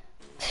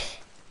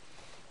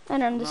 I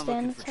don't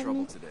understand what's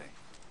happening. Today.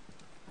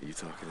 Are you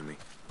talking to me?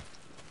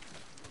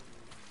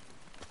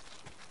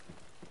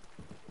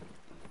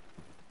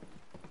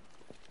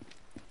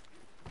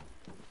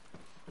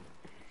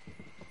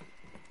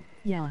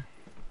 Yeah.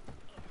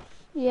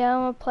 Yeah,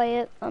 I'm gonna play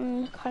it. I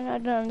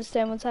don't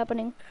understand what's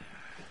happening.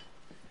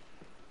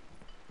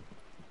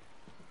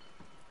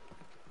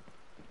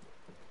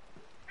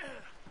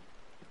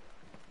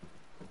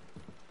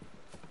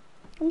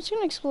 I'm just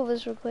gonna explore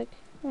this real quick.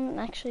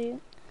 Actually.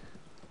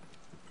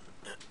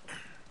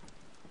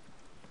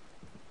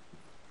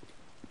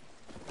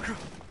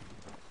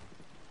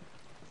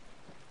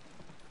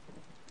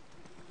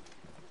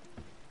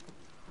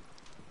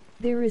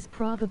 There is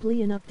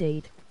probably an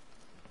update.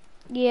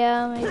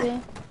 Yeah, maybe.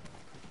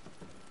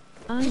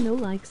 I know,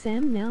 like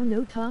Sam now,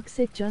 no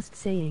toxic, just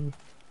saying.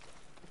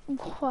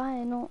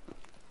 Why not?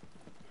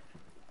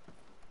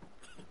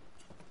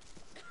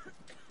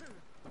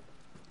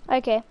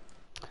 Okay.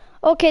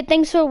 Okay,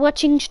 thanks for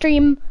watching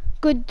stream.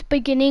 Good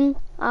beginning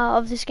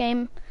of this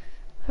game.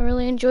 I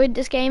really enjoyed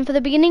this game for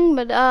the beginning,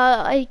 but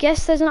I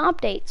guess there's an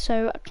update,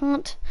 so I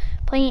can't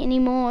play it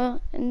anymore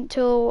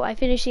until I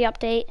finish the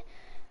update.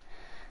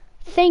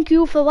 Thank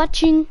you for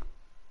watching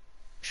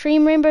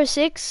Stream Rainbow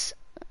Six.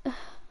 I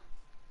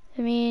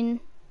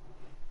mean,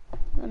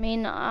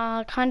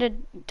 I kind of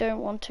don't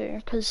want to,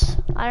 because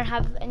I don't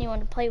have anyone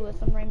to play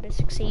with on Rainbow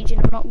Six Siege,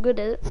 and I'm not good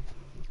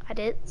at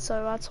it,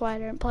 so that's why I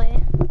don't play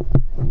it.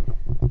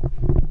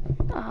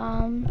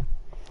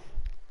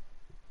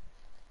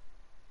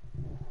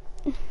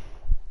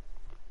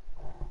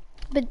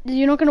 But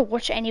you're not gonna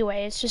watch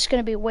anyway. It's just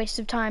gonna be a waste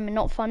of time and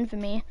not fun for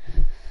me.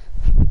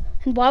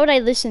 And why would I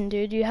listen,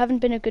 dude? You haven't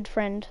been a good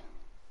friend.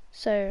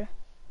 So,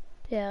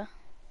 yeah.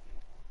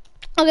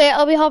 Okay,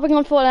 I'll be hopping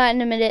on Fortnite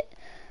in a minute.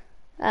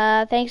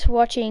 Thanks for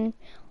watching.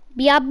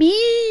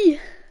 BRB!